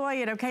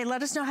 Enjoy it, okay?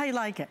 Let us know how you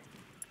like it.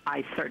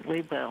 I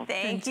certainly will.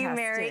 Thank you,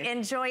 Mary.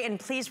 Enjoy, and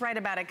please write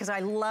about it, because I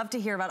love to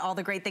hear about all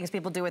the great things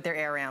people do with their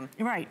AirRam.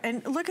 Right,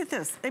 and look at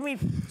this. I mean,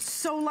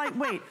 so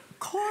lightweight,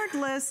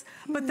 cordless,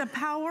 but the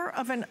power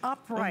of an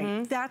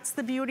upright. That's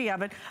the beauty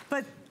of it.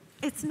 But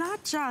it's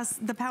not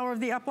just the power of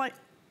the upright.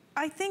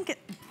 I think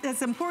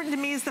it's important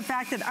to me is the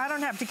fact that I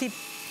don't have to keep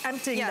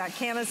emptying that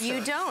canister. You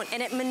don't,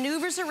 and it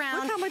maneuvers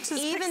around. Look how much this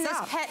even picks this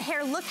up. pet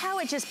hair, look how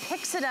it just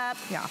picks it up.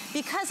 Yeah.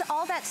 Because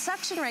all that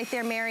suction right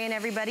there, Mary and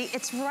everybody,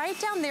 it's right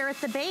down there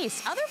at the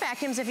base. Other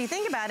vacuums, if you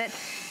think about it,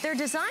 they're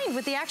designed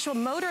with the actual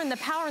motor and the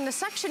power and the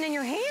suction in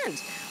your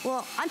hand.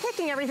 Well, I'm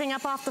picking everything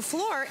up off the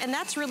floor, and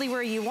that's really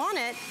where you want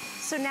it.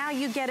 So now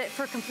you get it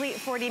for a complete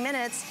 40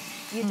 minutes.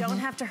 You don't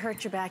have to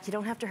hurt your back. You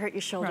don't have to hurt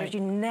your shoulders. Right. You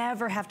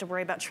never have to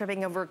worry about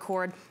tripping over a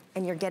cord,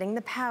 and you're getting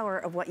the power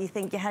of what you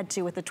think you had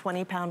to with a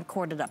 20-pound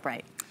corded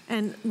upright.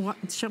 And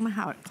show me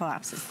how it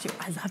collapses too.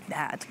 I love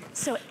that.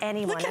 So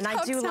anyone, and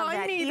I do love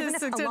that, even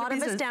if a lot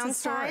of us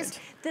downsized,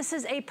 this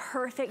is a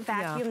perfect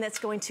vacuum that's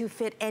going to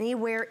fit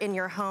anywhere in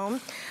your home.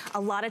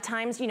 A lot of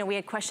times, you know, we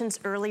had questions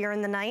earlier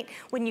in the night.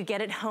 When you get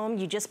it home,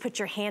 you just put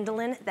your handle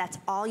in. That's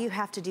all you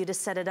have to do to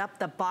set it up.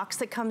 The box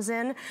that comes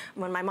in,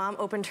 when my mom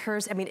opened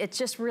hers, I mean, it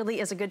just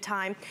really is a good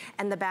time.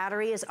 And the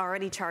battery is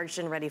already charged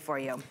and ready for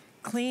you.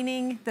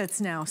 Cleaning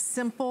that's now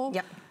simple.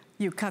 Yep.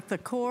 You cut the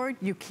cord,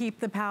 you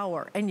keep the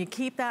power, and you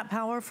keep that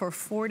power for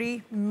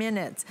 40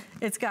 minutes.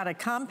 It's got a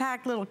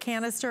compact little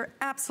canister.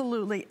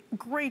 Absolutely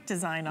great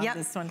design on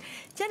this one.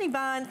 Jenny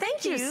Bond,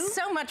 thank you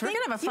so much. We're gonna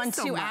have a fun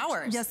 2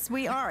 hours. Yes,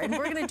 we are. And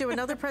we're gonna do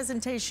another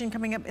presentation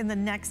coming up in the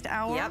next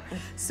hour. Yep.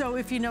 So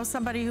if you know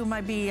somebody who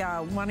might be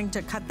wanting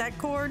to cut that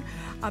cord,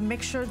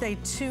 make sure they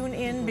tune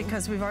in,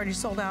 because we've already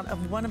sold out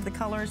of one of the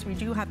colors. We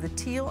do have the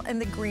teal and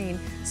the green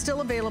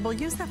still available.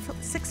 Use that for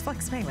 6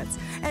 flex payments.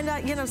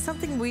 And you know,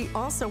 something we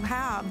also have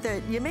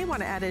that you may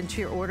want to add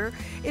into your order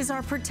is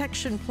our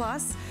Protection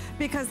Plus,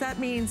 because that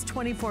means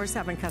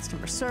 24/7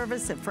 customer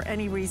service if for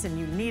any reason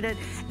you need it.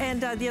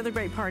 And the other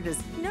great part is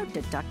no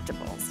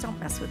deductibles. Don't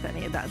mess with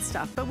any of that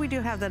stuff, but we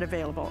do have that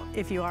available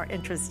if you are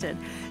interested.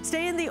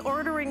 Stay in the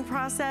ordering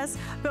process,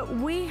 but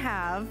we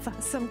have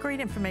some great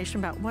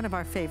information about one of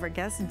our favorite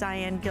guests,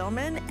 Diane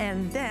Gilman,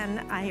 and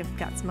then I have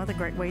got some other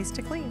great ways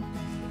to clean.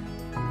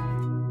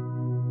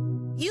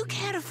 You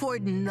can't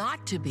afford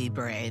not to be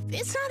brave.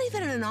 It's not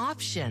even an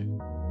option.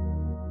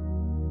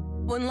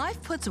 When life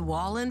puts a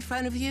wall in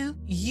front of you,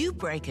 you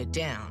break it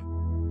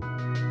down.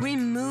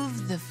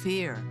 Remove the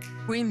fear.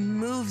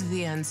 Remove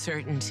the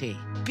uncertainty.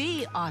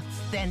 Be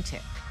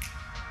authentic.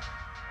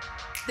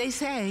 They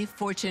say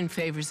fortune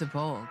favors the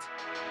bold.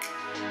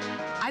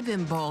 I've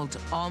been bold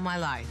all my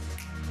life,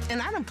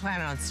 and I don't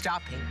plan on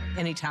stopping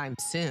anytime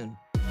soon.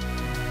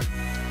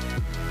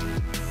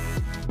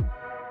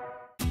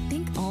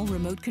 Think all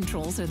remote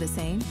controls are the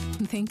same?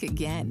 Think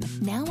again.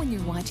 Now when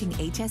you're watching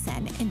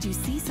HSN and you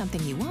see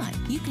something you want,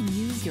 you can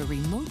use your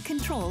remote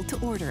control to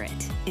order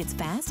it. It's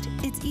fast,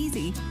 it's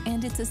easy,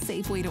 and it's a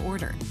safe way to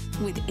order.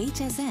 With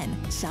HSN,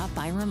 shop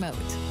by remote.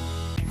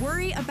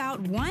 Worry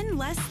about one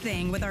less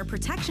thing with our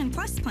Protection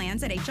Plus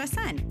plans at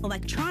HSN.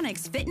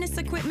 Electronics, fitness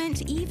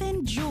equipment,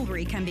 even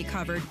jewelry can be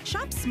covered.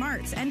 Shop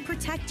smart and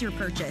protect your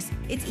purchase.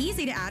 It's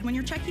easy to add when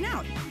you're checking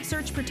out.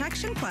 Search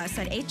Protection Plus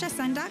at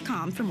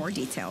hsn.com for more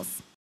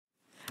details.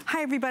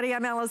 Hi everybody,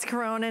 I'm Alice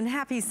Caron, and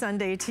happy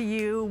Sunday to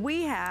you.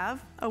 We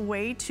have a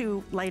way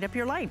to light up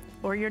your life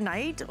or your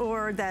night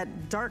or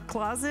that dark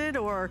closet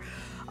or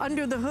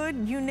under the hood,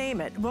 you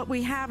name it. What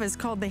we have is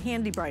called the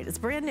Handy Bright. It's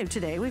brand new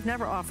today. We've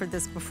never offered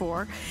this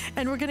before.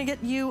 And we're gonna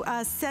get you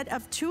a set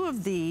of 2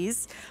 of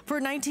these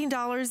for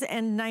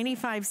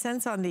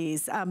 $19.95 on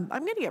these. I'm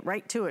gonna get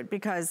right to it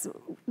because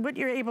what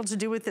you're able to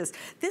do with this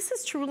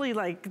is truly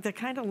like the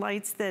kind of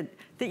lights that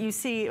you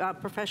see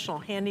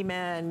professional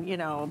handymen, you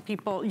know,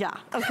 people, yeah.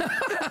 Okay.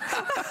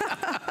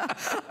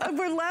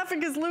 We're laughing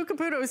because Lou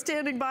Caputo is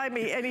standing by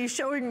me and he's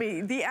showing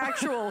me the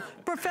actual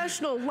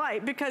professional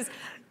light, because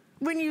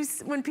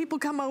when people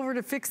come over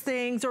to fix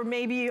things, or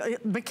maybe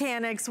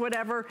mechanics,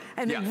 whatever,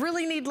 and they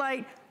really need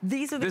light,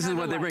 these are the This is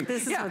what they bring.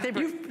 This is what they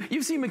bring.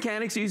 You've seen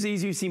mechanics use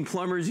these, you've seen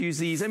plumbers use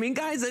these. I mean,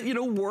 guys that, you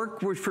know, work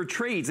for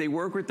trades. They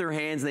work with their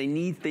hands. They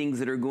need things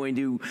that are going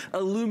to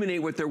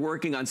illuminate what they're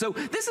working on. So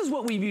this is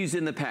what we've used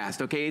in the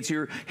past, okay? It's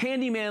your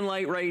handyman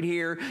light right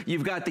here.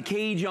 You've got the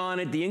cage on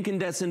it, the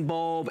incandescent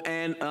bulb,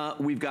 and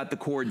we've got the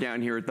cord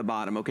down here at the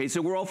bottom, okay?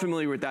 So we're all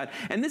familiar with that.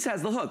 And this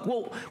has the hook.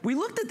 Well, we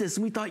looked at this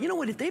and we thought, you know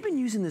what? If they've been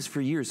using this for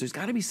years, there's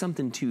got to be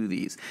something to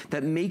these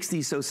that makes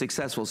these so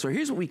successful. So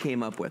here's what we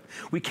came up with.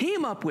 We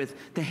came up with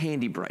the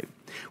Handy Bright.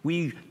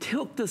 We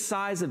took the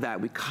size of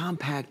that, we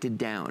compacted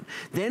down.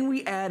 Then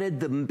we added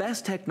the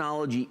best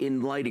technology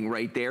in lighting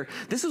right there.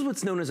 This is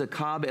what's known as a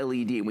Cobb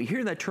LED, and we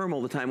hear that term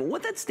all the time. And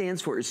what that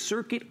stands for is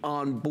circuit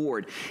on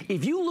board.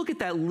 If you look at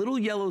that little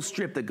yellow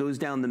strip that goes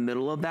down the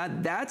middle of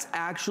that, that's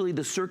actually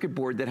the circuit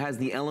board that has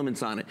the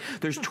elements on it.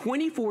 There's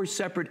 24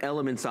 separate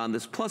elements on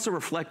this, plus a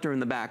reflector in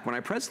the back. When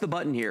I press the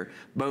button here,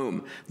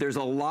 boom, there's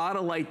a lot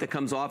of light that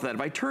comes off that.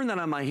 If I turn that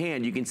on my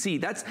hand, you can see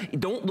that's,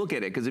 don't look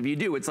at it, because if you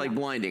do, it's like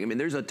blinding. I mean,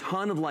 there's a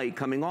ton of light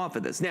coming off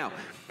of this. Now,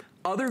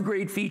 other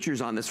great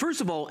features on this.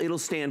 First of all, it'll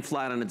stand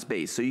flat on its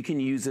base. So you can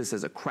use this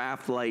as a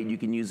craft light. You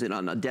can use it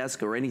on a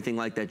desk or anything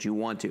like that you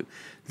want to.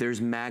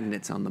 There's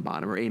magnets on the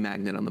bottom, or a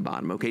magnet on the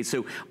bottom, okay?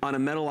 So on a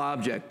metal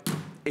object,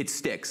 it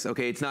sticks,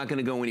 okay? It's not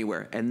gonna go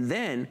anywhere. And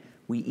then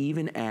we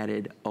even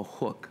added a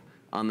hook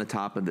on the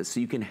top of this. So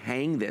you can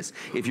hang this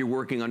if you're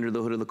working under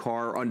the hood of the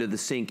car, or under the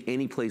sink,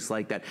 any place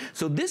like that.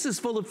 So this is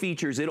full of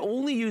features. It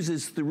only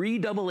uses 3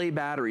 AA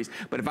batteries,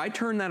 but if I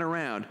turn that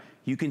around,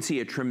 you can see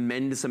a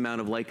tremendous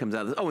amount of light comes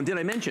out of this. Oh, and did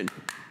I mention,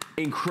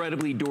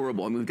 incredibly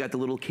durable. I mean, we've got the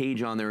little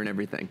cage on there and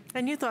everything.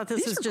 And you thought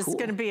this was just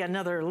gonna be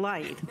another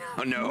light.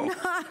 Oh, no.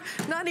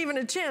 Not even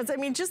a chance. I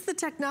mean, just the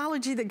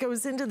technology that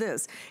goes into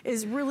this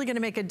is really gonna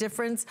make a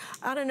difference.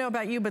 I don't know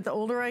about you, but the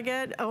older I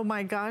get, oh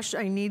my gosh,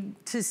 I need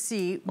to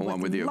see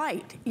with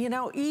light. You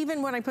know,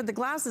 even when I put the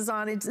glasses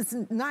on, it's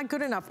not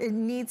good enough. It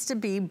needs to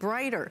be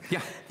brighter.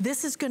 Yeah.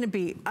 This is gonna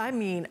be, I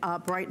mean, a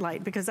bright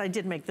light, because I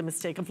did make the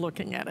mistake of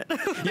looking at it.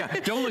 Yeah,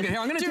 don't look at it.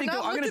 I'm gonna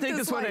take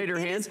this one out of your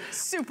hands.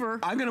 Super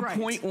I'm gonna bright.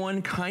 point one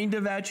kind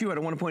of at you. I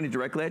don't want to point it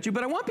directly at you,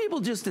 but I want people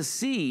just to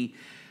see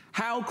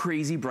how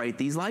crazy bright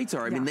these lights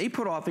are. I mean, they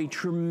put off a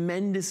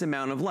tremendous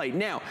amount of light.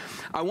 Now,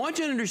 I want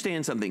you to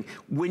understand something.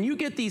 When you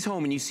get these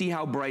home and you see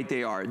how bright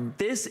they are,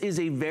 this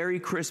is a very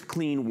crisp,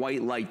 clean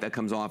white light that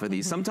comes off of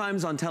these.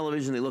 Sometimes on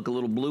television, they look a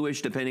little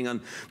bluish depending on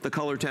the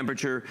color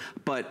temperature,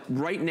 but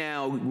right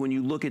now, when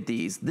you look at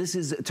these, this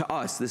is, to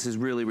us, this is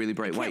really, really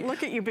bright white. I can't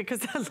look at you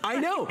because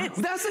I know.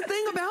 That's the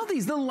thing about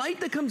these. The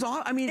light that comes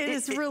off, I mean, it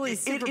is really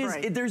super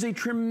bright. There's a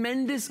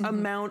tremendous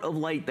amount of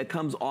light that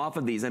comes off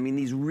of these. I mean,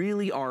 these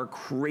really are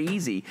crazy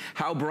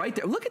how bright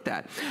they are. Look at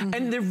that.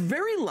 And they're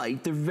very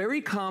light, they're very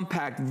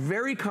compact,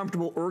 very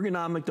comfortable,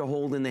 ergonomic to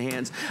hold in the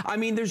hands. I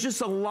mean, there's just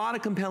a lot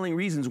of compelling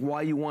reasons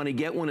why you want to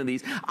get one of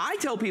these. I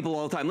tell people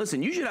all the time,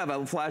 listen, you should have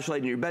a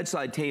flashlight in your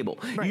bedside table.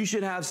 Right. You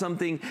should have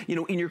something, you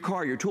know, in your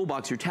car, your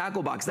toolbox, your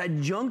tackle box,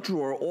 that junk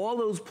drawer, all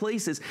those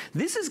places.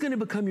 This is going to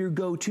become your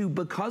go-to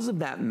because of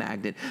that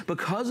magnet,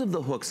 because of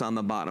the hooks on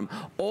the bottom.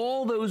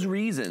 All those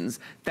reasons,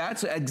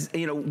 that's,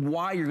 you know,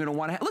 why you're going to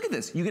want to look at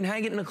this. You can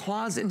hang it in a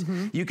closet.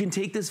 You can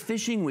take this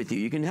fishing with you.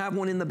 You can have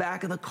one in the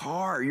back of the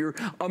car, your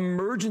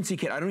emergency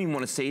kit. I don't even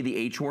want to say the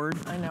H word.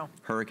 I know.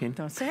 Hurricane.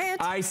 Don't say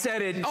it. I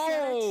said it.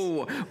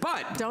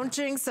 But don't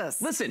jinx us.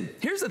 Listen,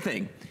 here's the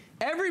thing.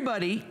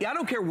 Everybody, I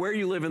don't care where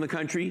you live in the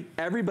country,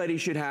 everybody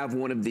should have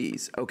one of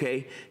these,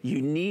 okay? You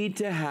need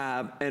to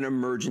have an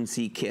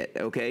emergency kit,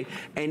 okay?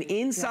 And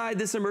inside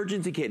this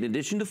emergency kit, in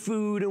addition to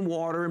food and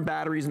water and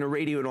batteries and a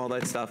radio and all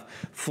that stuff,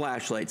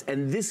 flashlights.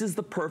 And this is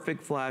the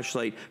perfect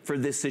flashlight for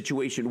this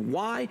situation.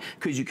 Why?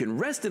 Because you can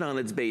rest it on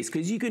its base,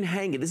 because you can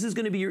hang it. This is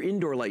gonna be your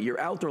indoor light, your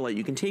outdoor light.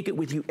 You can take it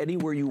with you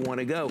anywhere you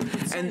wanna go.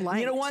 It's and so light,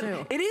 you know what?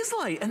 too. It is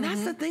light, and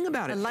that's the thing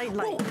about it. A light.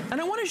 Well, and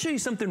I wanna show you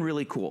something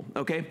really cool,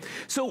 okay?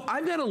 So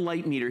I've got a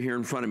light meter here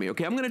in front of me,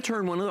 okay? I'm gonna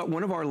turn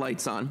one of our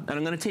lights on, and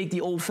I'm gonna take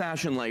the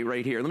old-fashioned light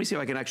right here. Let me see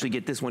if I can actually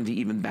get this one to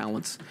even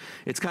balance.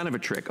 It's kind of a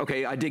trick,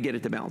 okay? I did get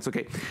it to balance,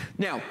 okay?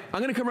 Now,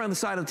 I'm gonna come around the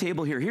side of the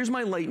table here. Here's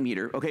my light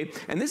meter, okay?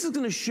 And this is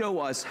gonna show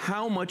us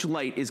how much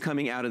light is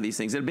coming out of these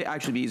things. It'd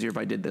actually be easier if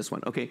I did this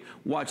one, okay?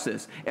 Watch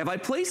this. If I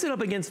place it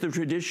up against the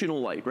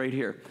traditional light right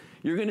here,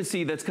 you're gonna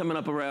see that's coming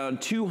up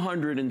around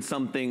 200 and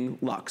something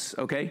lux,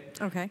 okay?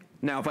 Okay.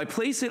 Now, if I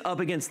place it up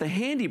against the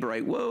Handy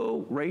Bright,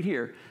 whoa, right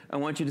here, I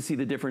want you to see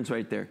the difference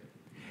right there.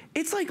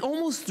 It's like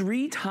almost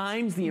 3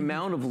 times the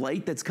amount of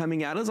light that's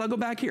coming out of us. I'll go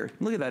back here.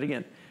 Look at that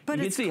again. But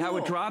you can see how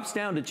it drops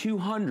down to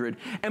 200.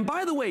 And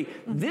by the way,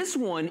 this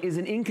one is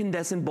an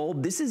incandescent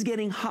bulb. This is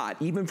getting hot,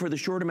 even for the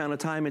short amount of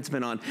time it's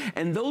been on.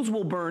 And those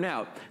will burn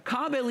out.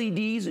 Cob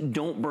LEDs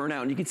don't burn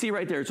out. And you can see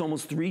right there, it's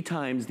almost 3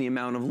 times the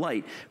amount of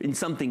light. In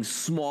something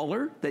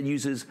smaller that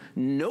uses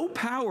no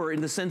power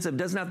in the sense of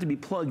doesn't have to be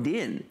plugged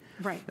in.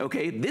 Right.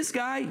 Okay, this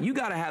guy, you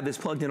gotta have this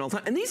plugged in all the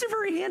time. And these are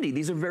very handy.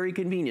 These are very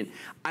convenient.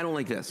 I don't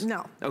like this.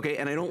 No. Okay,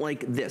 and I don't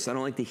like this. I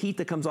don't like the heat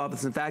that comes off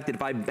this. In fact, that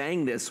if I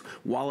bang this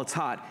while it's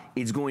hot,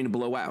 it's going to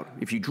blow out.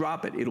 If you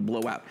drop it, it'll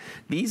blow out.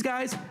 These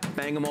guys,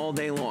 bang them all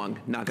day long.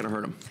 Not gonna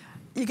hurt them.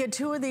 You get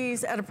 2 of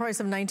these at a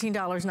price of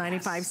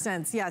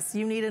 $19.95. Yes,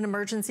 you need an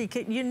emergency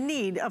kit. You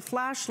need a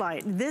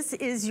flashlight. This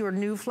is your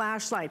new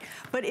flashlight,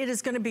 but it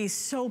is gonna be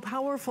so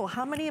powerful.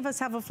 How many of us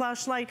have a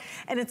flashlight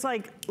and it's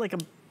like a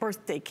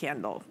birthday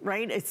candle,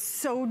 right? It's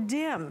so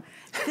dim.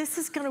 This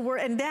is gonna work.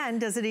 And then,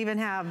 does it even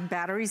have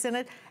batteries in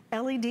it?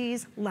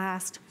 LEDs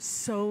last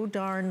so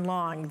darn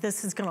long.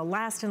 This is gonna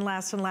last and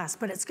last and last,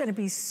 but it's gonna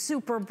be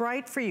super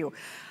bright for you.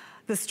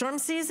 The storm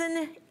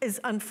season is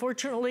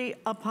unfortunately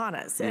upon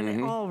us,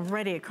 and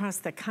already across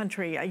the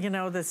country, you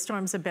know, the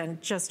storms have been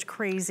just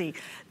crazy.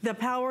 The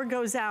power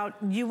goes out,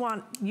 you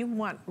want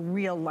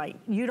real light.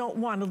 You don't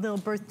want a little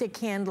birthday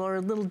candle or a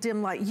little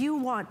dim light. You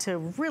want to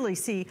really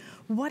see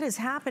what is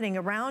happening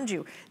around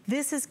you.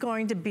 This is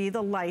going to be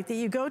the light that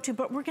you go to,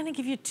 but we're gonna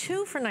give you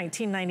 2 for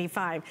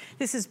 $19.95.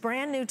 This is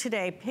brand new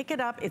today. Pick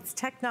it up, it's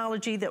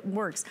technology that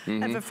works. I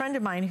have a friend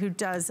of mine who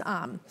does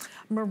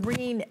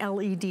marine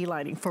LED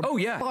lighting for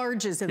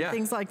barges and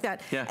things like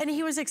that. And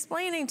he was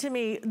explaining to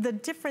me the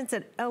difference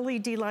that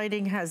LED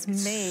lighting has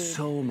made.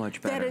 So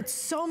much better. That it's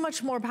so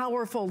much more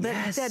powerful,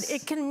 that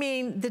it can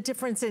mean the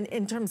difference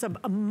in terms of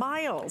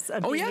miles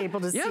of being able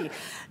to see.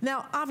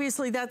 Now,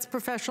 obviously that's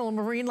professional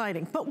marine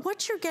lighting, but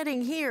what you're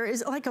getting here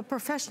is like a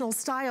professional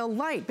style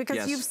light,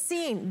 because you've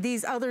seen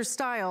these other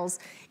styles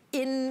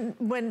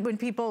when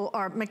people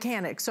are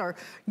mechanics, or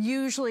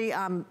usually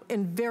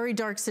in very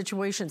dark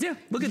situations.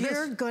 Look at this.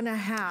 You're gonna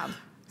have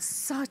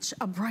such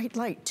a bright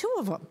light, 2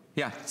 of them.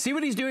 Yeah, see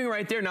what he's doing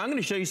right there? Now I'm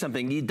gonna show you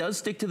something. He does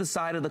stick to the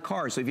side of the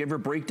car, so if you ever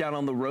break down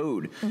on the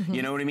road,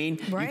 you know what I mean?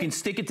 You can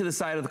stick it to the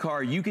side of the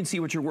car, you can see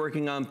what you're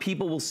working on,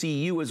 people will see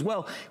you as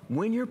well.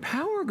 When your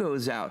power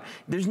goes out,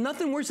 there's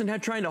nothing worse than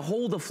trying to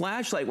hold a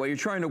flashlight while you're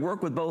trying to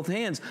work with both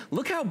hands.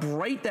 Look how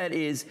bright that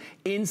is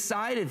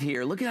inside of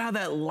here. Look at how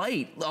that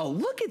light, oh,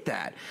 look at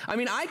that. I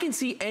mean, I can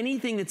see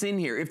anything that's in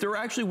here. If there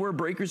actually were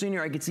breakers in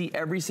here, I could see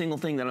every single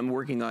thing that I'm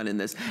working on in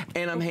this,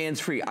 and I'm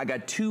hands-free. I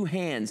got 2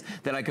 hands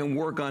that I can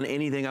work on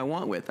anything I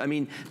want with. I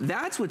mean,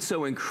 that's what's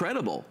so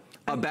incredible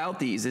about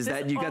these, is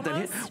that you got that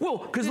hand. Well,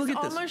 because look at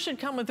this. This almost should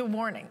come with a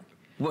warning.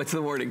 What's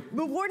the warning?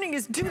 The warning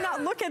is do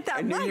not look at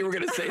that light. I knew you were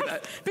going to say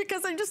that.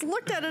 Because I just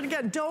looked at it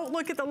again. Don't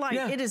look at the light.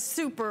 It is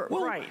super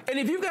bright. And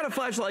if you've got a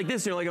flashlight like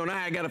this, and you're like, oh,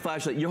 nah, I got a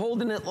flashlight. You're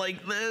holding it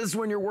like this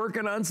when you're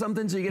working on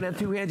something, so you can have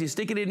 2 hands. You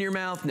stick it in your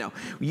mouth. No,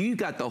 you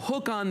got the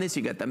hook on this.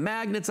 You got the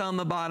magnets on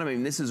the bottom. I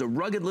mean, this is a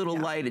rugged little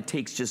light. It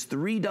takes just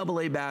 3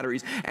 AA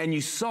batteries. And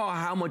you saw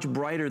how much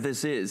brighter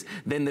this is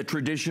than the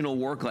traditional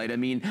work light. I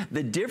mean,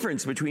 the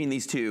difference between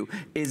these 2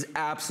 is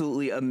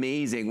absolutely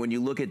amazing when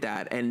you look at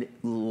that. And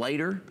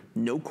lighter,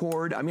 no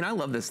cord. I mean, I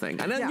love this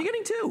thing. And you're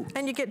getting 2.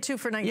 And you get 2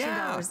 for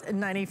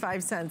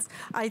 $19.95.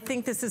 I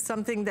think this is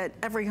something that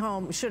every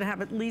home should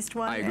have at least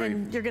 1. I agree.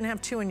 And you're gonna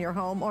have 2 in your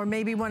home, or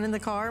maybe 1 in the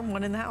car,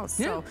 1 in the house.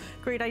 So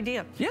great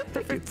idea.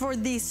 For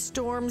the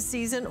storm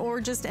season,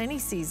 or just any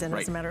season,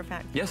 as a matter of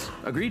fact. Yes,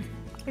 agreed.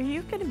 Are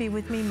you going to be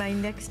with me my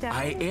next hour?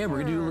 I am.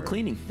 We're going to do a little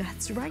cleaning.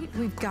 That's right.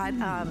 We've got,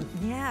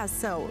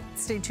 so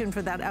stay tuned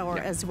for that hour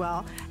as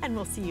well. And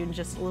we'll see you in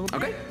just a little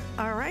bit.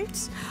 All right.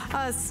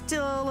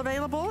 Still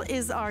available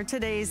is our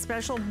today's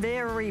special,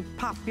 very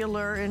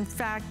popular. In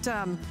fact,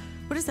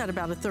 what is that?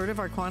 About 1/3 of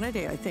our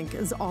quantity, I think,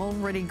 is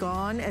already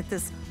gone at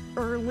this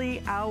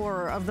early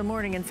hour of the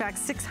morning. In fact,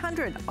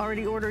 600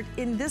 already ordered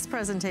in this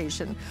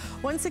presentation.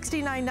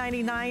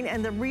 $169.99,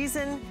 and the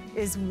reason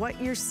is what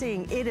you're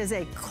seeing. It is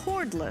a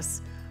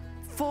cordless,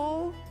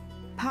 full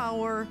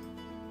power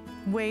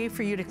way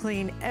for you to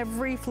clean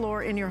every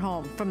floor in your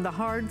home, from the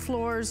hard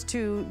floors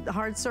to the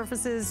hard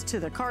surfaces to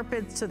the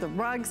carpets to the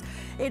rugs.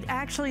 It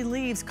actually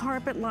leaves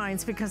carpet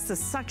lines because the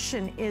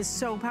suction is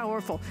so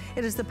powerful.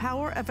 It is the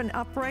power of an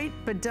upright,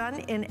 but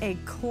done in a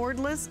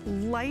cordless,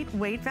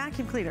 lightweight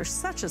vacuum cleaner.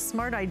 Such a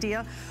smart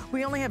idea.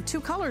 We only have 2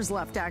 colors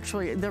left,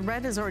 actually. The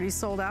red is already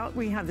sold out.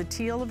 We have the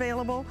teal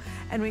available,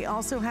 and we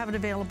also have it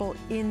available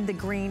in the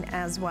green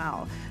as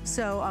well.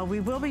 So we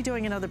will be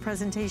doing another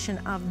presentation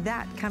of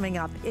that coming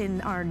up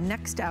in our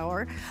next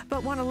hour,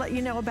 but want to let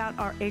you know about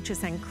our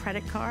HSN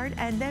credit card,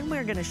 and then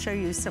we're going to show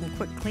you some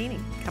quick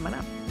cleaning coming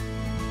up.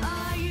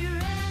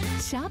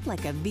 Shop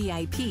like a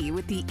VIP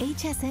with the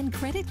HSN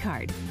credit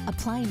card.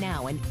 Apply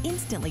now and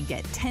instantly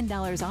get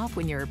 $10 off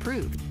when you're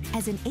approved.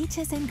 As an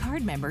HSN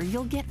card member,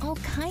 you'll get all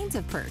kinds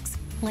of perks,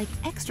 like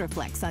extra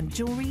flex on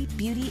jewelry,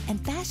 beauty,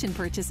 and fashion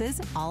purchases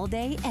all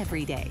day,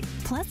 every day.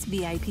 Plus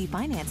VIP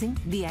financing,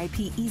 VIP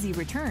easy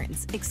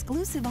returns,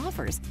 exclusive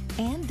offers,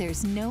 and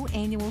there's no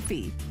annual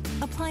fee.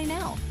 Apply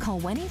now. Call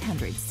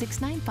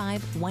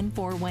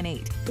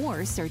 1-800-695-1418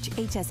 or search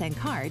HSN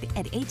card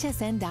at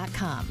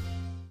hsn.com.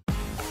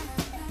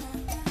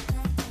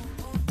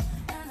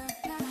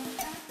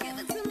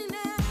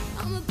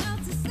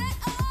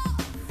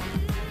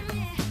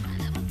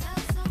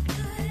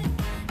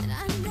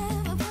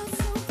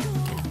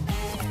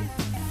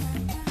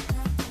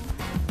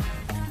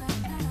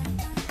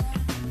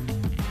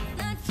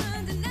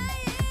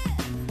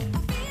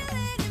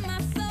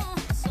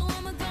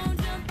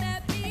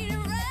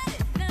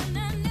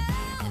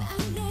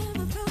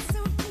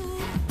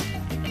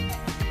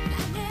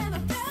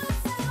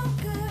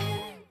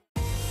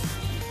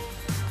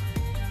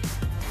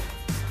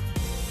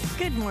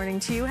 Good morning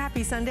to you.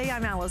 Happy Sunday.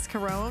 I'm Alice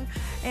Carone,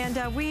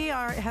 and we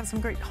have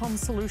some great home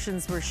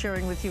solutions we're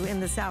sharing with you in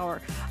this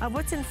hour.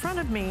 What's in front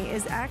of me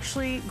is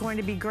actually going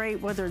to be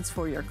great, whether it's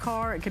for your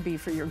car, it could be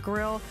for your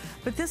grill,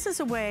 but this is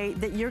a way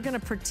that you're going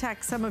to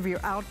protect some of your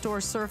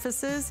outdoor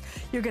surfaces.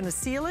 You're going to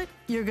seal it,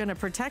 you're going to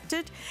protect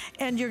it,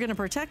 and you're going to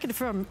protect it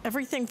from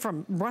everything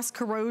from rust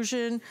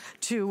corrosion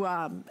to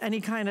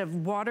any kind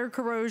of water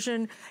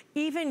corrosion,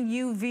 even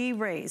UV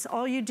rays.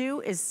 All you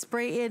do is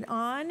spray it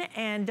on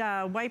and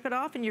wipe it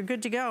off, and you're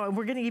good to go. And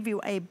we're going to give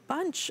you a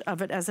bunch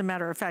of it, as a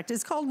matter of fact.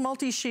 It's called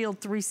Multi-Shield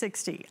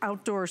 360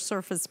 Outdoor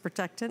Surface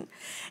Protectant,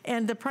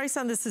 and the price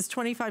on this is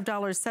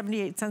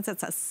 $25.78.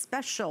 That's a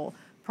special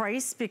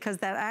price because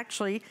that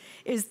actually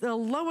is the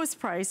lowest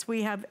price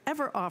we have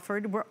ever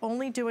offered. We're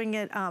only doing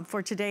it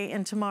for today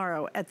and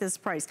tomorrow at this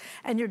price.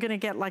 And you're gonna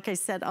get, like I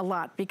said, a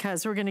lot,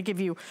 because we're gonna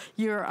give you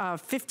your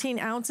 15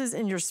 ounces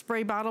in your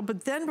spray bottle,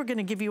 but then we're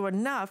gonna give you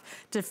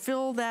enough to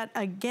fill that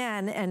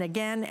again and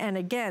again and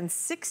again.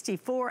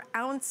 64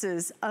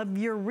 ounces of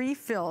your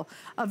refill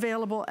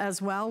available as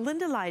well.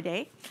 Linda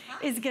Lyday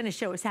is gonna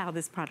show us how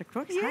this product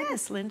works. Yes. Hi,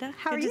 Miss Linda.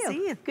 How are you? Good to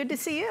see you. Good to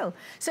see you.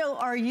 So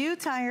are you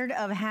tired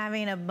of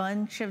having a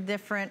bunch of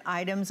different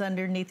items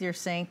underneath your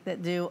sink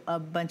that do a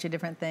bunch of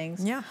different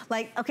things? Yeah.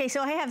 Like, okay,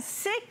 so I have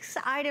 6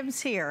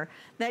 items here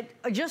that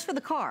are just for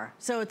the car.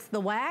 So it's the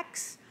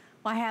wax,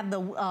 I have the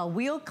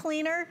wheel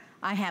cleaner,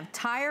 I have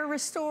tire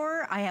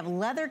restorer, I have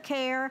leather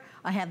care,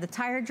 I have the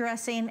tire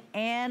dressing,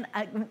 and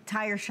a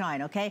tire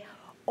shine, okay?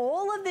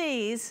 All of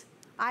these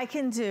I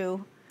can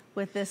do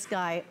with this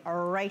guy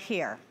right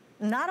here.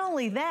 Not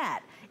only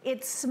that,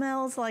 it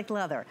smells like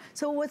leather.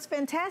 So what's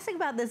fantastic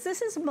about this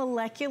is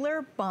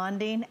molecular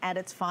bonding at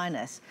its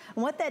finest.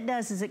 And what that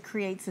does is it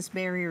creates this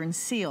barrier and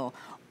seal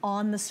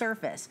on the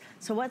surface.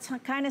 So what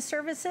kind of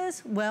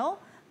surfaces? Well,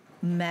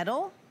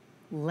 metal,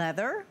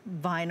 leather,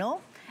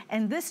 vinyl,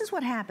 and this is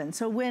what happens.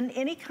 So when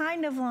any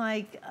kind of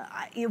like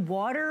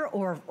water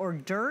or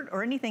dirt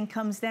or anything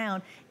comes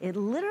down, it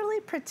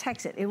literally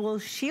protects it. It will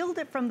shield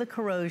it from the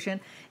corrosion.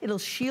 It'll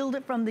shield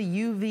it from the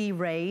UV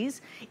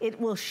rays. It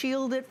will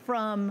shield it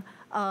from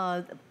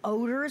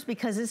odors,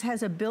 because this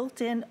has a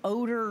built-in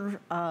odor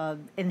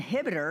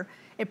inhibitor.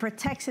 It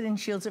protects it and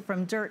shields it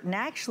from dirt, and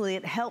actually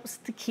it helps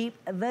to keep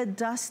the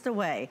dust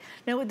away.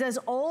 Now it does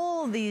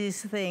all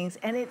these things,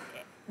 and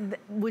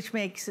which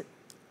makes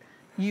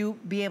you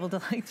be able to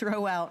like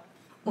throw out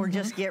or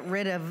just get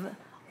rid of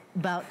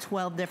about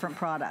 12 different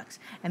products.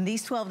 And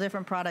these 12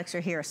 different products are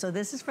here. So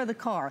this is for the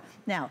car.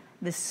 Now,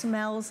 this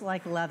smells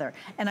like leather.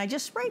 And I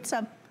just sprayed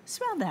some.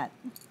 Smell that.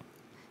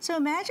 So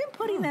imagine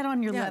putting that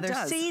on your leather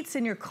seats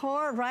in your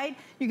car, right?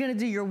 You're gonna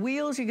do your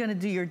wheels, you're gonna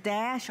do your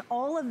dash,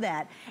 all of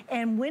that.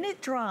 And when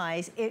it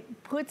dries,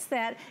 it puts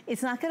that,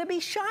 it's not gonna be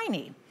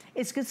shiny.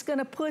 It's just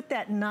gonna put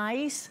that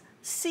nice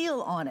seal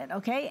on it,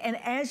 okay? And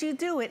as you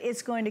do it,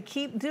 it's going to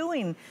keep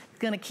doing, it's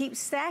gonna keep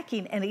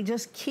stacking, and it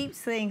just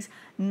keeps things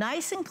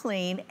nice and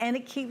clean, and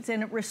it keeps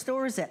and it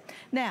restores it.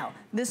 Now,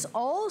 this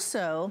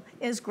also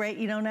is great.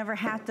 You don't ever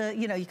have to,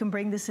 you know, you can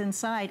bring this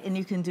inside and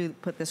you can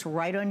put this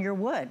right on your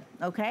wood,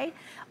 okay?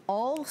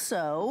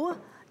 Also,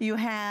 you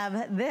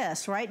have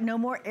this, right? No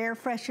more air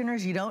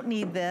fresheners, you don't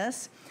need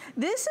this.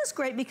 This is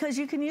great because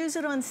you can use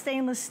it on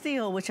stainless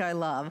steel, which I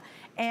love.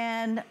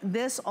 And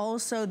this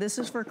also, this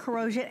is for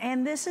corrosion,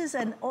 and this is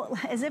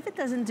as if it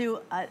doesn't do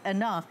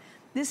enough,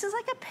 this is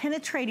like a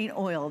penetrating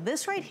oil.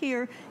 This right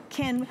here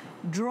can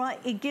dry,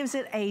 it gives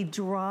it a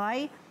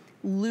dry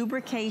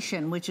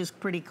lubrication, which is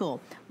pretty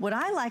cool. What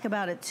I like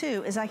about it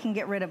too is I can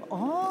get rid of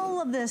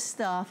all of this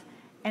stuff,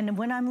 and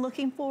when I'm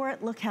looking for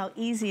it, look how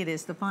easy it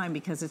is to find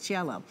because it's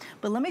yellow.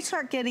 But let me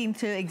start getting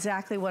to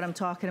exactly what I'm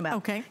talking about.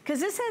 Okay. Because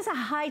this has a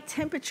high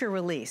temperature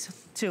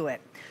release to it.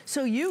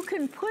 So you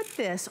can put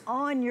this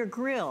on your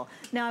grill.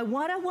 Now,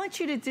 what I want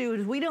you to do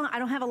is I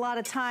don't have a lot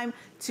of time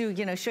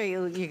to, show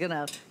you, you're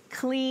gonna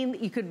clean,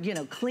 you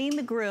could, clean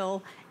the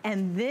grill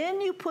and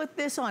then you put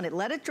this on it.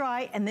 Let it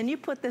dry, and then you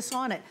put this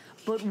on it.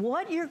 But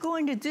what you're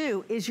going to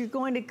do is you're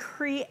going to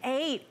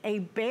create a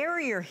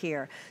barrier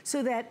here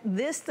so that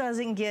this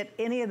doesn't get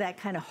any of that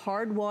kind of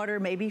hard water,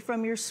 maybe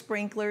from your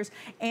sprinklers,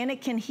 and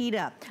it can heat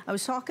up. I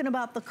was talking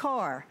about the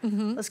car.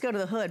 Let's go to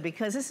the hood,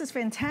 because this is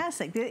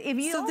fantastic. If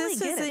you so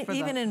this isn't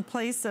even in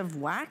place of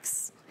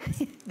wax?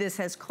 This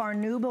has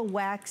carnauba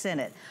wax in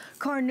it.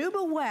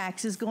 Carnauba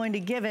wax is going to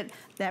give it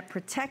that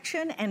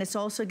protection, and it's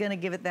also going to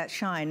give it that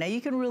shine. Now you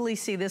can really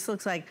see this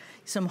looks like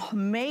some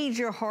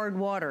major hard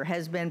water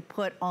has been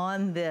put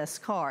on this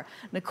car.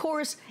 And of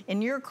course,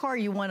 in your car,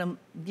 you want to,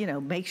 you know,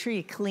 make sure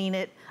you clean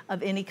it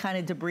of any kind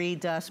of debris,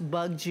 dust,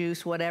 bug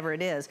juice, whatever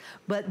it is.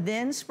 But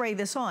then spray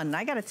this on. And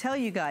I got to tell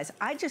you guys,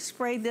 I just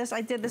sprayed this. I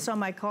did this on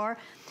my car,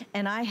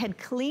 and I had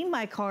cleaned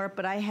my car,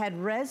 but I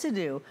had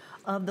residue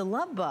of the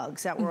love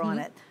bugs that were on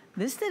it.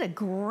 This did a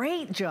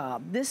great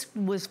job. This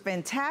was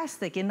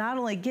fantastic in not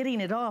only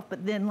getting it off,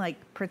 but then like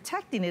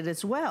protecting it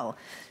as well.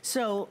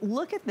 So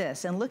look at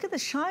this, and look at the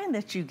shine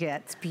that you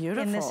get. It's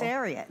beautiful. In this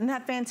area. Isn't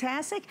that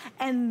fantastic?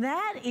 And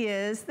that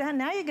is, that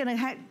now you're gonna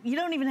have, you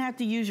don't even have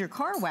to use your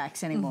car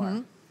wax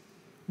anymore.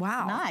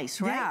 Wow.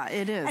 Nice, right? Yeah,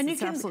 it is. And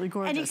it's absolutely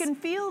gorgeous. And you can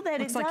feel that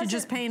looks it like you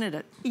just painted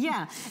it.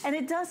 Yeah, and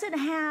it doesn't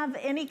have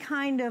any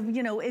kind of,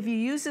 you know, if you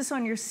use this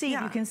on your seat,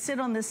 you can sit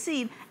on the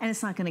seat and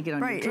it's not going to get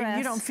on your dress. Right,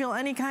 you don't feel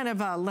any kind of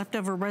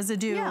leftover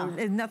residue,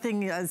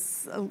 nothing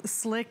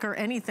slick or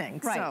anything.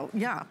 Right. So,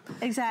 yeah.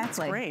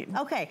 Exactly. That's great.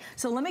 Okay,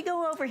 so let me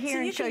go over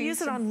here and show you. So you can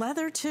use it on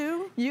leather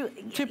too? To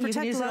protect you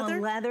can use leather? it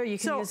on leather, you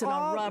can use it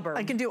on rubber.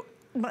 I can do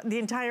the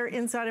entire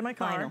inside of my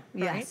car. Vinyl,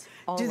 yes.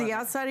 All Do the rubber.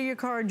 outside of your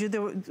car, do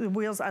the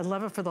wheels. I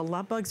love it for the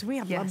love bugs. We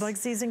have love bug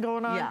season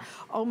going on. Yeah.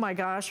 Oh my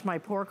gosh, my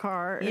poor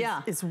car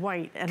is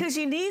white. Because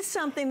you need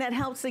something that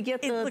helps to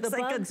get the bugs. It looks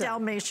like a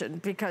Dalmatian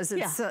because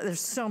it's, there's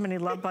so many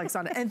love bugs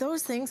on it. And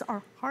those things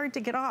are hard to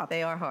get off.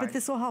 They are hard. But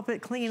this will help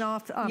it clean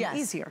off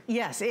easier.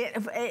 Yes,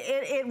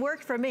 it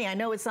worked for me. I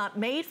know it's not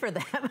made for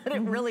that, but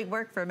it really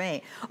worked for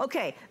me.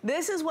 Okay,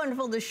 this is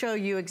wonderful to show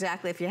you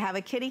exactly. If you have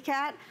a kitty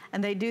cat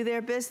and they do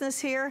their business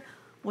here,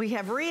 we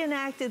have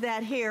reenacted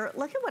that here.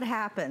 Look at what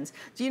happens.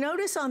 Do you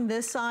notice on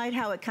this side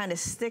how it kind of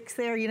sticks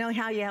there? You know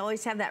how you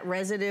always have that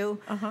residue?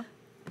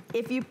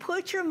 If you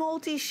put your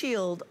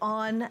multi-shield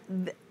on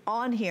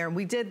here, and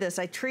we did this,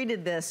 I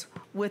treated this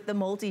with the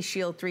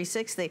multi-shield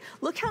 360.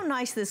 Look how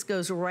nice this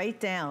goes right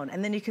down,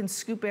 and then you can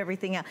scoop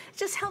everything out. It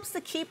just helps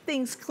to keep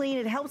things clean.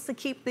 It helps to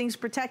keep things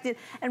protected.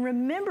 And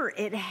remember,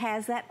 it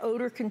has that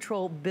odor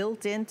control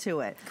built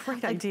into it.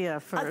 Great idea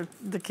for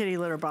the kitty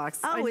litter box.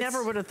 I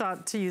never would have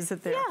thought to use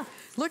it there. Yeah.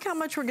 Look how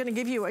much we're gonna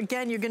give you.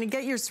 Again, you're gonna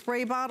get your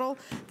spray bottle.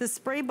 The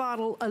spray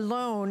bottle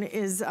alone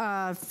is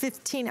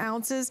 15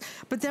 ounces,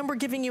 but then we're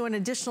giving you an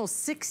additional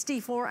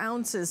 64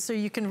 ounces so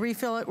you can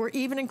refill it. We're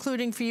even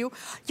including for you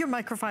your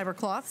microfiber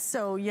cloth,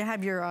 so you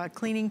have your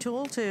cleaning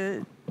tool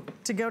to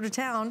go to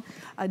town.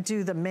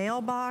 Do the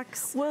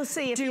mailbox. We'll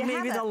see if do you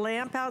maybe have the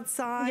lamp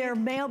outside. Your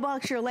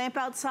mailbox, your lamp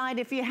outside.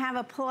 If you have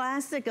a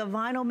plastic, a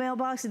vinyl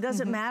mailbox, it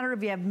doesn't matter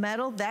if you have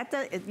metal.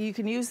 You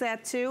can use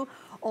that too.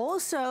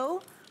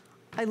 Also,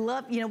 I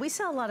love, you know, we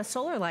sell a lot of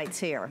solar lights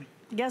here.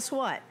 Guess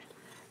what?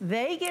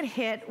 They get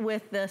hit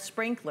with the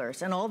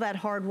sprinklers and all that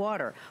hard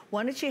water.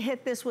 Why don't you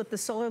hit this with the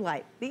solar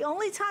light? The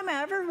only time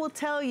I ever will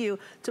tell you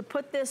to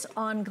put this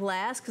on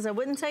glass, because I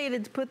wouldn't tell you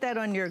to put that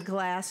on your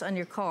glass on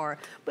your car,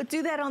 but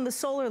do that on the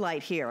solar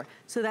light here.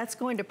 So that's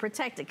going to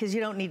protect it, because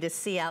you don't need to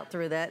see out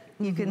through that.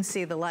 You can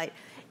see the light.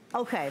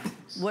 Okay,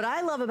 what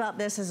I love about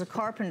this as a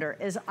carpenter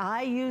is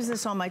I use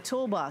this on my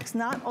toolbox,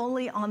 not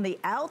only on the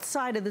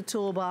outside of the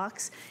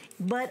toolbox,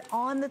 but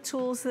on the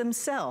tools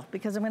themselves,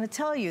 because I'm going to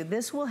tell you,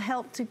 this will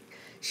help to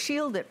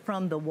shield it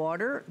from the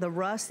water, the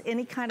rust,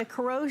 any kind of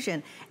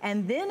corrosion.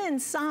 And then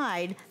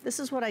inside, this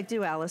is what I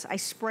do, Alice, I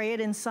spray it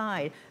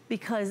inside,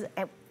 because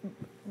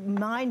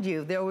mind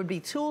you, there would be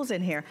tools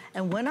in here,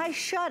 and when I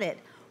shut it,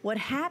 what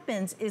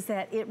happens is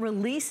that it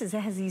releases,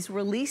 it has these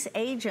release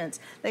agents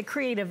that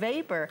create a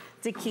vapor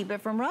to keep it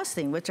from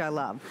rusting, which I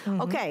love.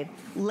 Okay,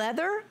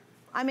 leather.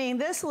 I mean,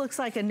 this looks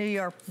like a New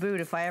York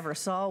boot if I ever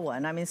saw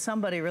one. I mean,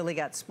 somebody really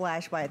got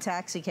splashed by a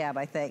taxi cab,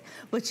 I think.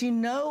 But you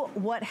know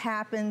what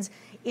happens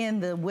in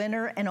the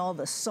winter and all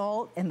the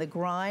salt and the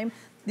grime?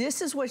 This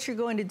is what you're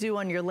going to do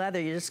on your leather.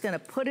 You're just gonna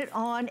put it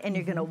on and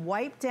you're gonna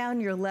wipe down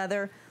your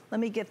leather. Let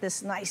me get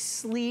this nice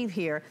sleeve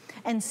here.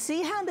 And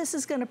see how this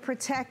is gonna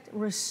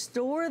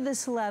restore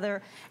this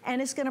leather,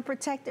 and it's gonna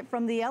protect it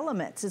from the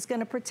elements. It's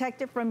gonna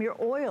protect it from your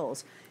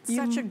oils.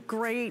 Such a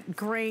great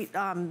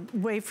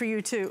way for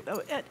you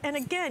to, and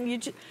again,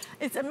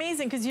 it's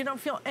amazing because you don't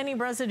feel any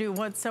residue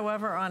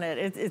whatsoever on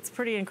it. It's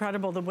pretty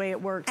incredible the way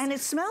it works. And it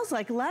smells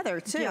like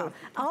leather too. Yeah.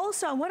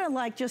 Also, I want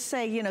to just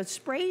say, you know,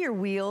 spray your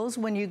wheels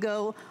when you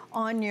go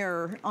on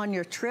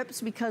your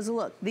trips, because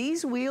look,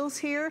 these wheels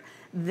here,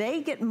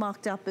 they get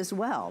mucked up as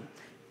well.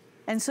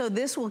 And so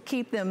this will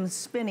keep them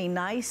spinning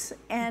nice.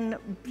 And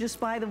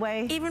just by the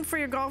way, even for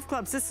your golf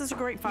clubs, this is a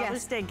great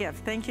Father's Day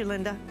gift. Thank you,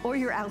 Linda. Or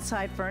your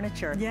outside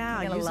furniture.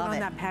 Yeah, use it on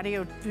that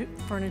patio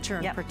furniture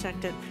and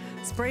protect it.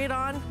 spray it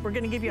on. We're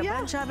gonna give you a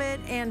bunch of it,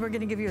 and we're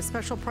gonna give you a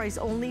special price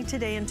only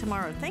today and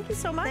tomorrow. Thank you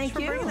so much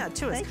for bringing that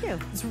to us. Thank you.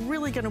 It's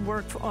really gonna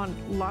work on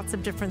lots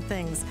of different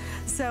things.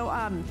 So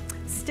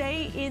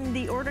stay in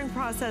the ordering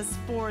process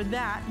for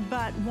that,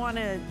 but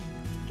wanna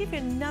give you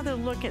another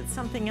look at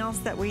something else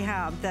that we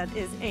have that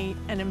is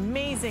an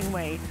amazing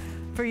way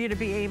for you to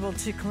be able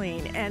to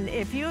clean. And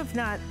if you have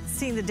not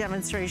seen the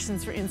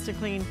demonstrations for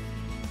InstaClean,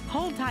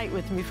 hold tight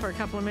with me for a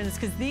couple of minutes,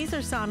 because these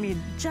are some you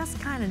just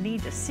kind of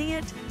need to see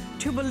it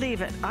to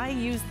believe it. I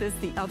used this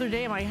the other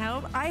day in my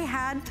home. I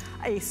had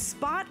a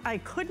spot I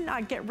could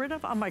not get rid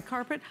of on my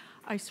carpet.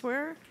 I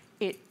swear,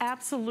 it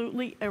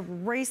absolutely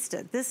erased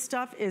it. This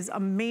stuff is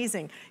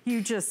amazing.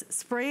 You just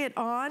spray it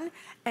on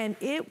and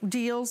it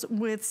deals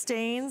with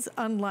stains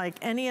unlike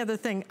any other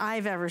thing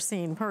I've ever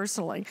seen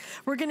personally.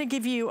 We're gonna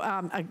give you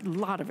a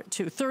lot of it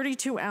too,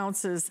 32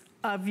 ounces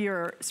of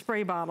your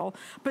spray bottle,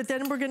 but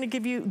then we're gonna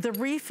give you the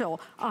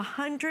refill,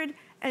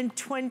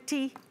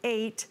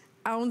 128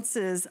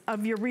 ounces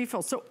of your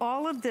refill. So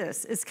all of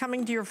this is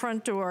coming to your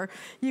front door.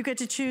 You get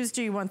to choose,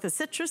 do you want the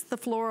citrus, the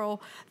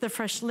floral, the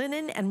fresh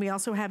linen, and we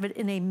also have it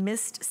in a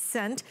mist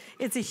scent.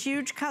 It's a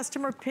huge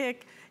customer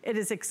pick. It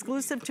is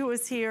exclusive to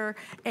us here,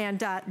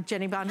 and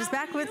Jenny Bond is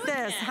back with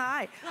this.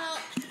 Hi. Well,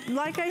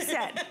 like I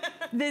said,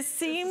 this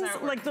seems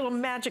like little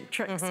magic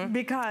tricks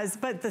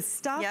but the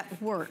stuff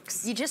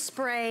works. You just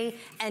spray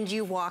and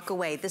you walk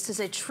away. This is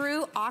a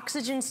true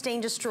oxygen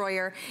stain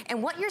destroyer,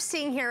 and what you're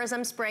seeing here as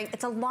I'm spraying,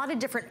 it's a lot of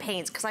different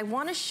paints, because I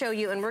want to show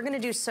you, and we're going to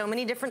do so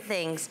many different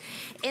things.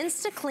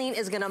 InstaClean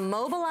is going to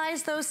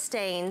mobilize those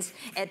stains.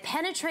 It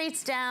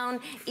penetrates down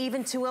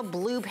even to a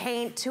blue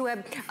paint, to a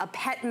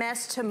pet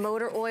mess, to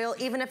motor oil,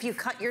 even if you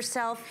cut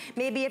yourself.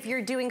 Maybe if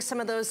you're doing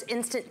some of those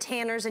instant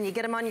tanners and you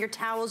get them on your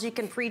towels, you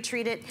can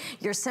pre-treat it.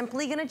 You're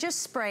simply gonna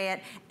just spray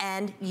it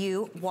and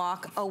you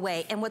walk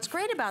away. And what's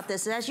great about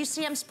this is, as you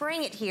see I'm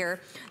spraying it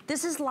here,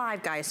 this is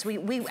live, guys. So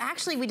we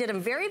actually did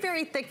them very,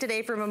 very thick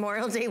today for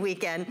Memorial Day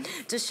weekend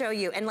to show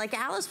you. And like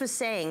Alice was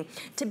saying,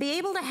 to be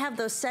able to have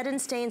those set-in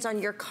stains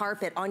on your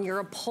carpet, on your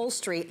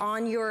upholstery,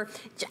 on your,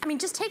 I mean,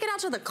 just take it out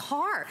to the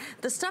car.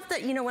 The stuff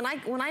that, you know, when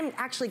I'm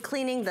actually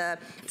cleaning the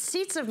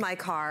seats of my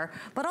car,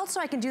 but also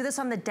I can do this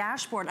on the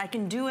dashboard. I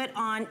can do it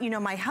on, you know,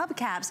 my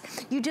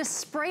hubcaps. You just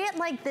spray it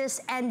like this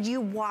and you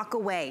walk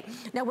away.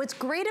 Now, what's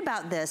great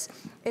about this,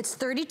 it's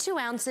 32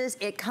 ounces.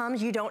 It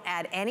comes, you don't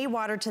add any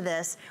water to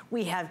this.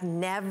 We have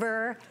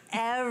never,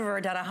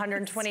 ever done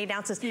 128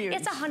 ounces.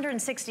 It's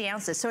 160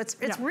 ounces. So it's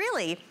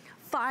really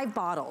 5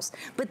 bottles.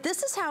 But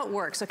this is how it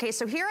works, okay?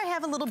 So here I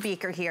have a little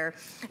beaker here,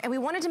 and we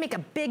wanted to make a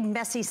big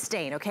messy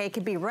stain, okay? It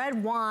could be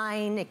red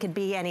wine, it could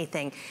be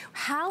anything.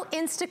 How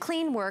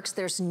InstaClean works,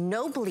 there's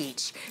no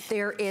bleach,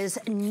 there is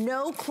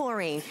no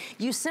chlorine.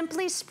 You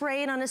simply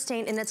spray it on a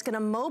stain and it's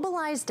gonna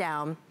mobilize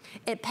down,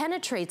 it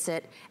penetrates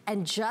it,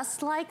 and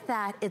just like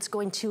that, it's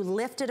going to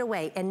lift it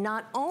away. And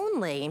not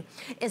only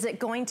is it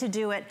going to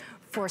do it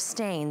for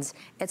stains,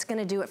 it's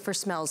gonna do it for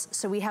smells.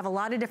 So we have a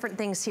lot of different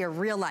things here,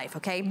 real life,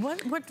 okay?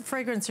 What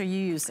fragrance are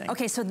you using?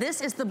 Okay, so this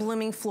is the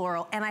Blooming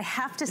Floral, and I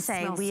have to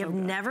say, we have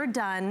never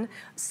done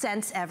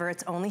scents ever.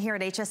 It's only here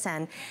at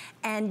HSN,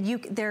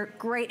 and they're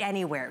great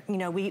anywhere. You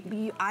know,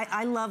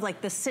 I love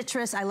like the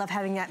citrus. I love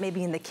having that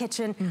maybe in the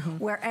kitchen,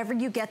 wherever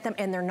you get them,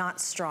 and they're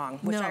not strong,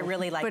 which I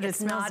really like. But it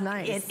smells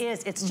nice. It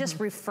is. It's just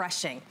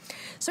refreshing.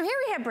 So here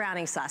we have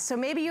browning sauce. So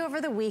maybe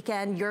over the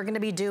weekend you're going to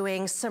be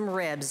doing some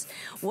ribs.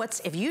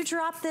 If you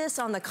drop this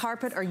on the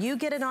carpet or you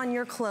get it on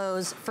your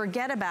clothes,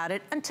 forget about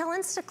it until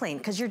InstaClean,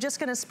 because you're just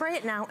going to spray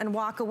it now and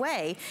walk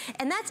away.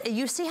 And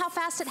you see how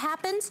fast it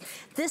happens?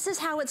 This is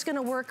how it's going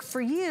to work for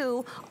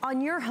you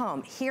on your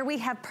home. Here we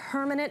have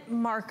permanent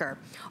marker.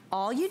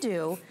 All you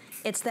do,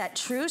 it's that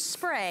true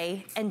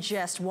spray and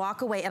just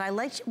walk away. And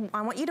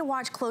I want you to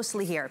watch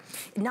closely here.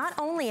 Not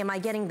only am I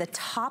getting the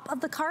top of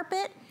the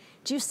carpet,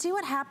 do you see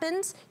what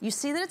happens? You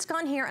see that it's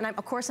gone here, and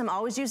of course I'm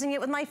always using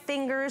it with my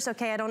fingers,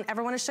 okay? I don't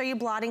ever wanna show you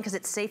blotting because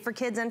it's safe for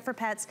kids and for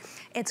pets.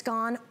 It's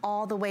gone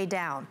all the way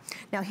down.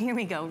 Now here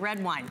we go,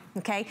 red wine,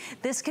 okay?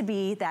 This could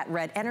be that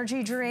red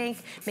energy drink.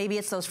 Maybe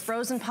it's those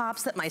frozen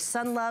pops that my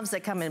son loves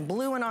that come in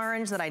blue and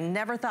orange that I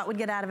never thought would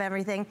get out of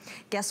everything.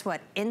 Guess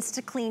what?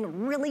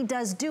 InstaClean really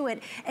does do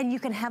it, and you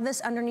can have this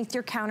underneath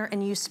your counter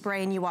and you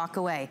spray and you walk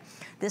away.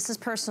 This is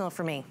personal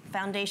for me.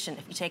 Foundation,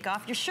 if you take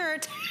off your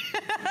shirt,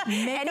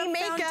 any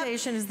makeup.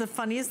 Foundation is the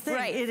funniest thing.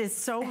 Right. It is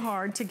so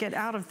hard to get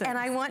out of there. And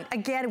I want,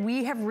 again,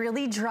 we have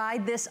really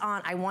dried this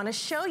on. I want to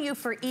show you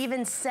for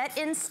even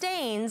set-in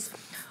stains.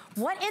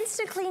 What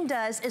InstaClean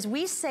does is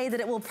we say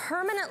that it will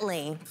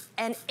permanently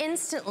and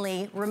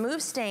instantly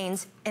remove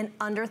stains in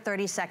under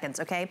 30 seconds,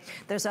 okay?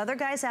 There's other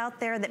guys out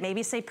there that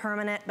maybe say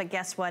permanent, but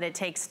guess what? It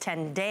takes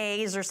 10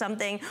 days or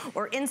something,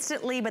 or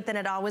instantly, but then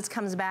it always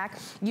comes back.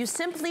 You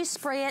simply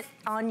spray it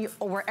on you,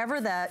 or wherever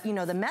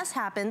the mess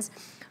happens,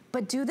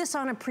 but do this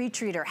on a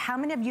pre-treater. How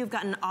many of you have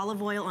gotten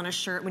olive oil on a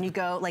shirt when you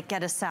go like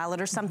get a salad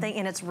or something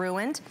and it's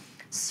ruined?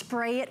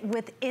 spray it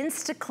with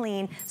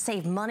InstaClean,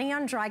 save money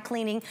on dry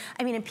cleaning.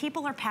 I mean, and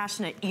people are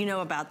passionate, you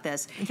know about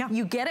this. Yeah.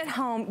 You get it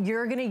home,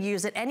 you're gonna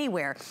use it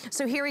anywhere.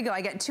 So here we go,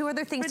 I got 2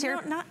 other things but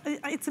here.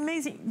 It's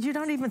amazing, you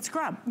don't even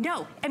scrub.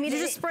 No, I mean, you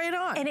just spray it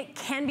on. And it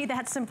can be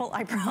that simple,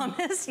 I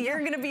promise.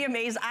 You're gonna be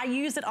amazed. I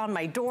use it on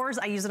my doors,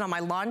 I use it on my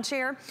lawn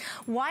chair.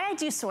 Why I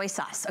do soy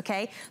sauce,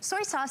 okay?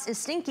 Soy sauce is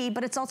stinky,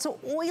 but it's also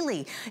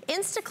oily.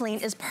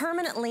 InstaClean is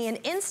permanently and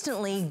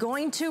instantly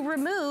going to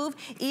remove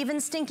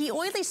even stinky,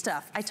 oily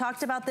stuff. I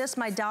talked about this,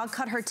 my dog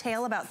cut her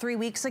tail about 3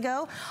 weeks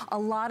ago. A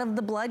lot of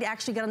the blood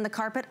actually got on the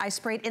carpet. I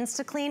sprayed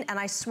InstaClean, and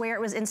I swear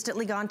it was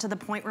instantly gone, to the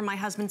point where my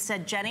husband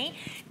said, Jenny,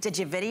 did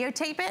you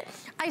videotape it?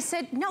 I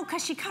said, no,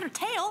 because she cut her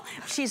tail.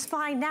 She's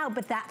fine now,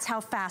 but that's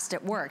how fast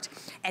it worked.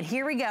 And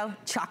here we go,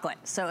 chocolate.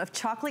 So if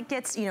chocolate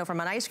gets, you know, from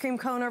an ice cream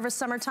cone over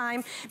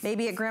summertime,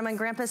 maybe at Grandma and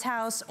Grandpa's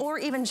house, or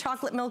even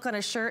chocolate milk on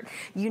a shirt,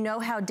 you know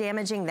how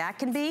damaging that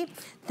can be.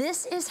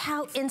 This is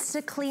how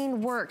InstaClean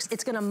works.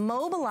 It's gonna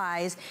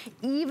mobilize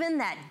even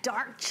that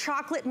dark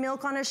chocolate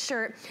milk on a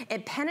shirt.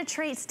 It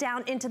penetrates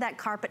down into that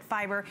carpet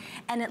fiber,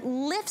 and it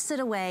lifts it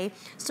away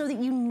so that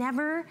you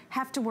never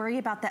have to worry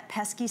about that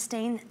pesky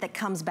stain that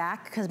comes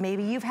back, because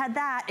maybe you've had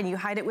that and you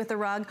hide it with a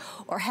rug,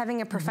 or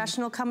having a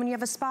professional come when you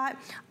have a spot.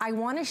 I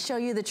wanna show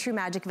you the true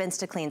magic of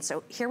InstaClean.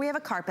 So here we have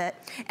a carpet,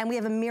 and we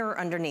have a mirror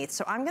underneath.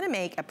 So I'm gonna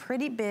make a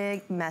pretty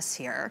big mess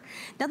here.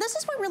 Now this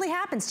is what really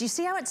happens. Do you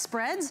see how it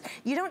spreads?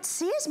 You don't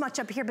see as much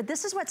up here, but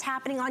this is what's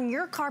happening on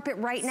your carpet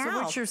right now.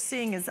 So what you're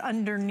seeing is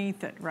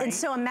underneath it, right? And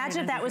so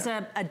imagine if that was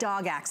a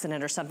dog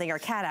accident or something, or a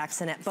cat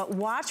accident, but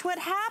watch what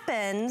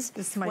happens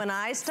when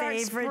I start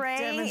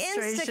spraying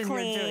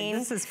InstaClean.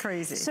 This is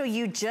crazy. So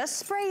you just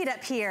spray it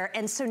up here,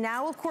 and so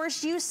now of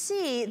course you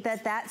see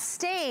that that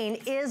stain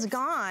is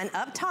gone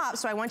up top,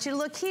 so I want you to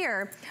look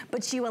here,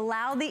 but you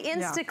allow the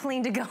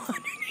InstaClean to go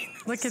underneath.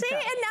 Look at See, that.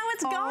 and now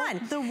it's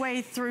gone. The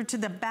way through to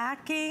the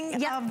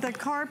backing of the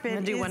carpet. I'm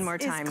gonna do one more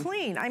time. Is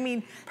clean. I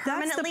mean,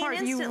 that's the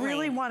part you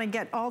really want to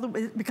get all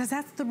the, because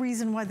that's the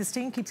reason why the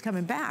stain keeps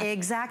coming back.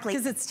 Exactly.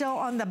 Because it's still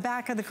on the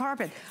back of the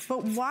carpet.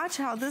 But watch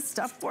how this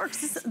stuff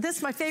works. This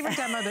is my favorite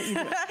demo that you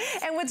do.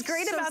 And what's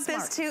great about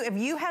this too, if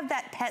you have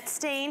that pet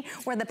stain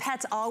where the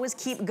pets always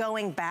keep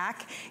going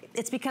back,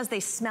 it's because they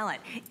smell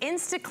it.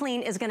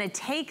 InstaClean is gonna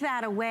take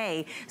that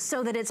away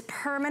so that it's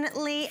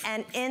permanently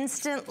and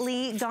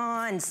instantly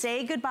gone. Say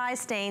goodbye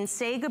stains,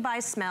 say goodbye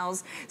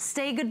smells,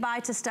 say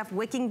goodbye to stuff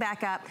wicking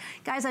back up.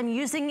 Guys, I'm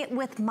using it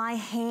with my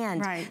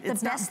hand. Right,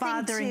 it's not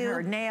bothering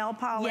her nail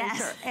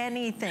polish or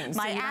anything.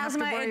 My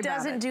asthma, it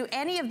doesn't do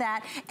any of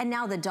that. And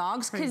now the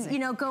dogs could, you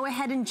know, go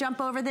ahead and jump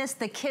over this.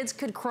 The kids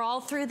could crawl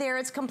through there.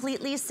 It's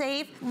completely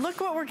safe. Look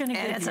what we're gonna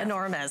get. And it's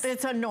enormous.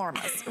 It's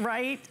enormous,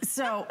 right?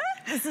 So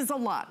this is a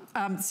lot.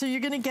 So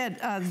you're gonna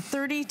get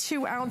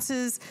 32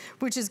 ounces,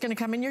 which is gonna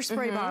come in your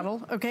spray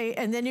bottle, okay?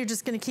 And then you're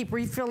just gonna keep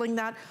refilling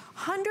that.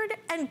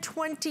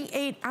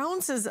 128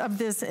 ounces of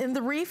this in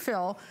the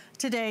refill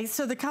today.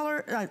 So the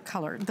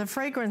the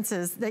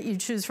fragrances that you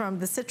choose from,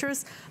 the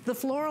citrus, the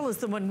floral is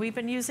the one we've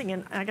been using,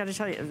 and I gotta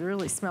tell you, it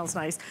really smells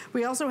nice.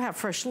 We also have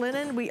fresh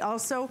linen. We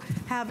also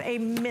have a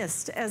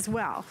mist as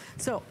well.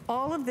 So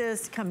all of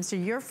this comes to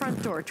your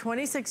front door,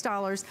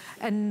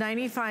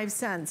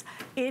 $26.95.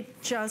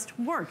 It just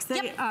works.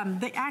 They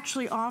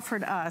actually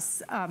offered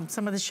us,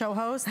 some of the show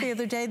hosts the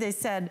other day, they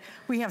said,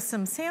 we have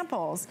some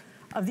samples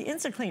of the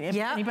InstaClean if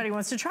anybody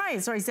wants to try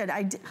it. So I said,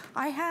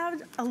 I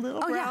have a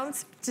little brown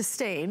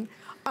stain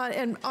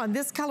on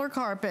this color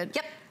carpet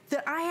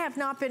that I have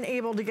not been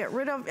able to get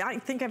rid of. I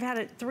think I've had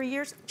it 3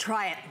 years.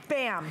 Try it.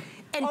 Bam.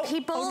 And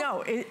people... Oh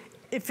no,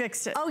 it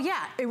fixed it. Oh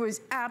yeah. It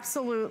was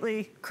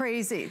absolutely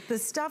crazy. The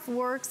stuff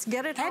works,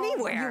 get it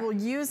anywhere. Home, you will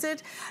use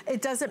it.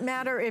 It doesn't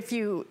matter if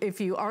you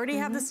already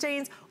have the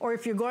stains or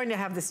if you're going to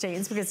have the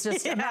stains, because it's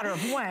just a matter of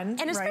when.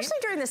 And especially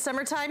during the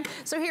summertime.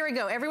 So here we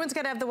go. Everyone's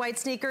got to have the white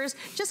sneakers.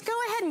 Just go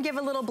ahead and give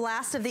a little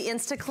blast of the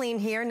InstaClean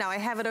here. Now I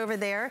have it over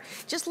there.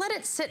 Just let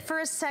it sit for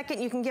a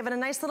second. You can give it a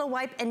nice little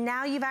wipe, and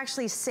now you've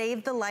actually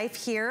saved the life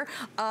here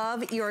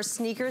of your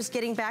sneakers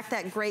getting back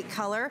that great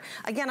color.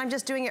 Again, I'm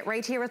just doing it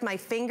right here with my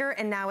finger,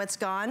 and now it's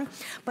gone.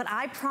 But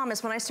I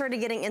promise, when I started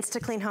getting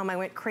InstaClean home, I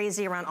went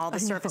crazy around all the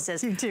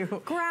surfaces. You do.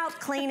 Grout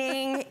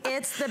cleaning,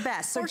 it's the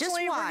best. So just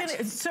watch.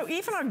 So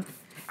even on...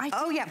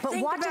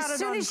 but watch, as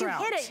soon as you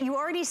hit it, you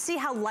already see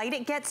how light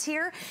it gets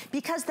here,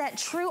 because that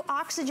true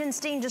oxygen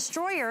stain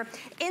destroyer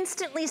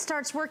instantly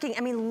starts working.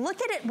 I mean,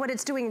 look at it, what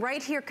it's doing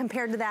right here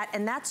compared to that,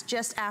 and that's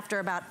just after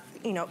about,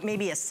 you know,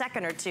 maybe a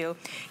second or two.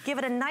 Give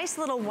it a nice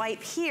little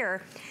wipe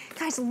here.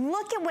 Guys,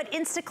 look at what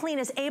InstaClean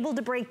is able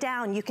to break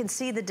down. You can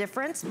see the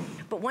difference.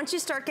 But once you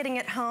start getting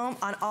it home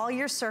on all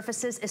your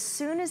surfaces, as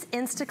soon as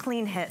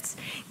InstaClean hits,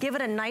 give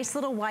it a nice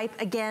little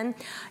wipe. Again,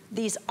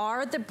 these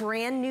are the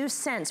brand new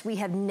scents. We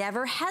have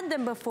never had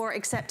them before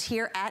except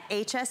here at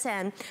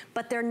HSN,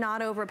 but they're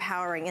not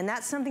overpowering. And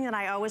that's something that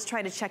I always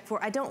try to check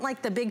for. I don't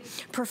like the big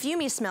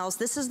perfumey smells.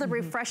 This is the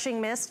refreshing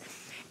mist.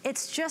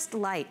 It's just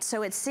light,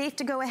 so it's safe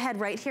to go ahead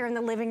right here in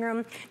the living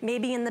room,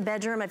 maybe in the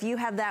bedroom if you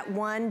have that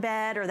one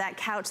bed or that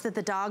couch that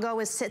the dog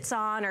always sits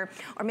on, or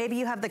maybe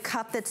you have the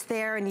cup that's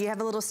there and you have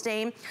a little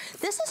stain.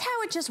 This is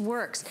how it just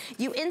works.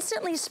 You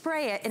instantly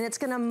spray it and it's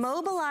gonna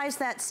mobilize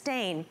that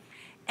stain,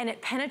 and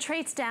it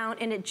penetrates down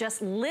and it just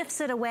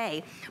lifts it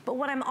away. But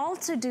what I'm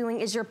also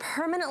doing is you're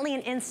permanently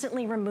and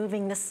instantly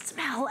removing the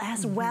smell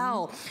as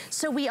well.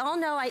 So we all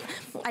know,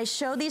 I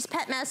show these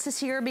pet messes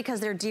here because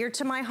they're dear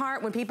to my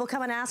heart. When people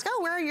come and ask, oh,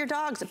 where are your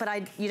dogs?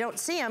 But you don't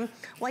see them.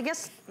 Well, I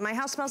guess my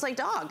house smells like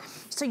dog.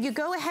 So you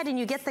go ahead and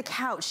you get the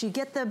couch, you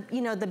get the,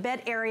 the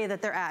bed area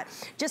that they're at.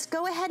 Just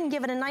go ahead and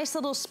give it a nice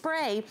little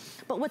spray.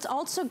 But what's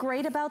also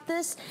great about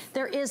this,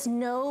 there is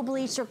no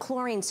bleach or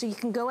chlorine. So you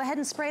can go ahead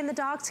and spray and the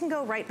dogs can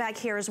go right back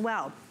here as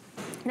well.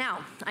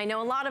 Now, I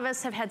know a lot of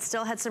us have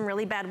still had some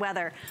really bad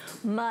weather.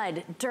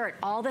 Mud, dirt,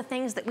 all the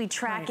things that we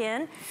track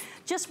in.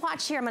 Just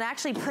watch here, I'm gonna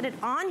actually put it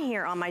on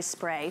here on my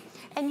spray,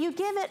 and you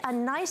give it a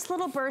nice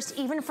little burst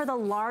even for the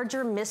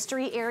larger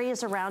mystery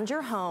areas around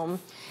your home,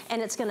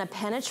 and it's gonna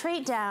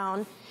penetrate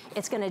down.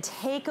 It's gonna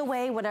take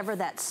away whatever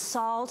that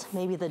salt,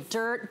 maybe the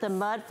dirt, the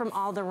mud from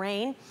all the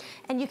rain,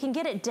 and you can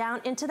get it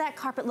down into that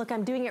carpet. Look,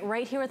 I'm doing it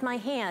right here with my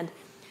hand.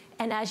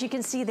 And as you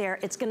can see there,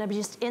 it's gonna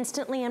just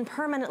instantly and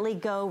permanently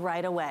go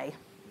right away.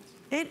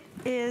 It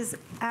is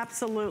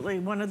absolutely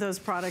one of those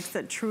products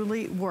that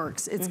truly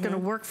works. It's gonna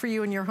work for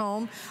you in your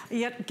home.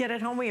 Yet get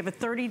it home, we have a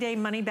 30-day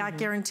money-back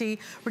guarantee.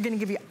 We're gonna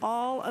give you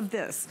all of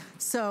this.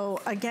 So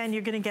again,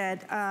 you're gonna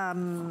get,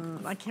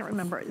 I can't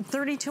remember,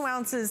 32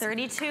 ounces.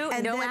 32,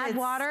 and no add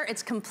water.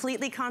 It's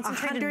completely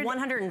concentrated,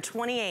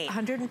 128.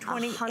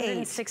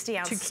 160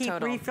 ounces to keep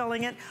total.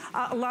 refilling it.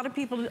 A lot of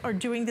people are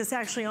doing this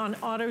actually on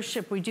auto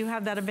ship. We do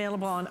have that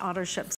available on auto ship.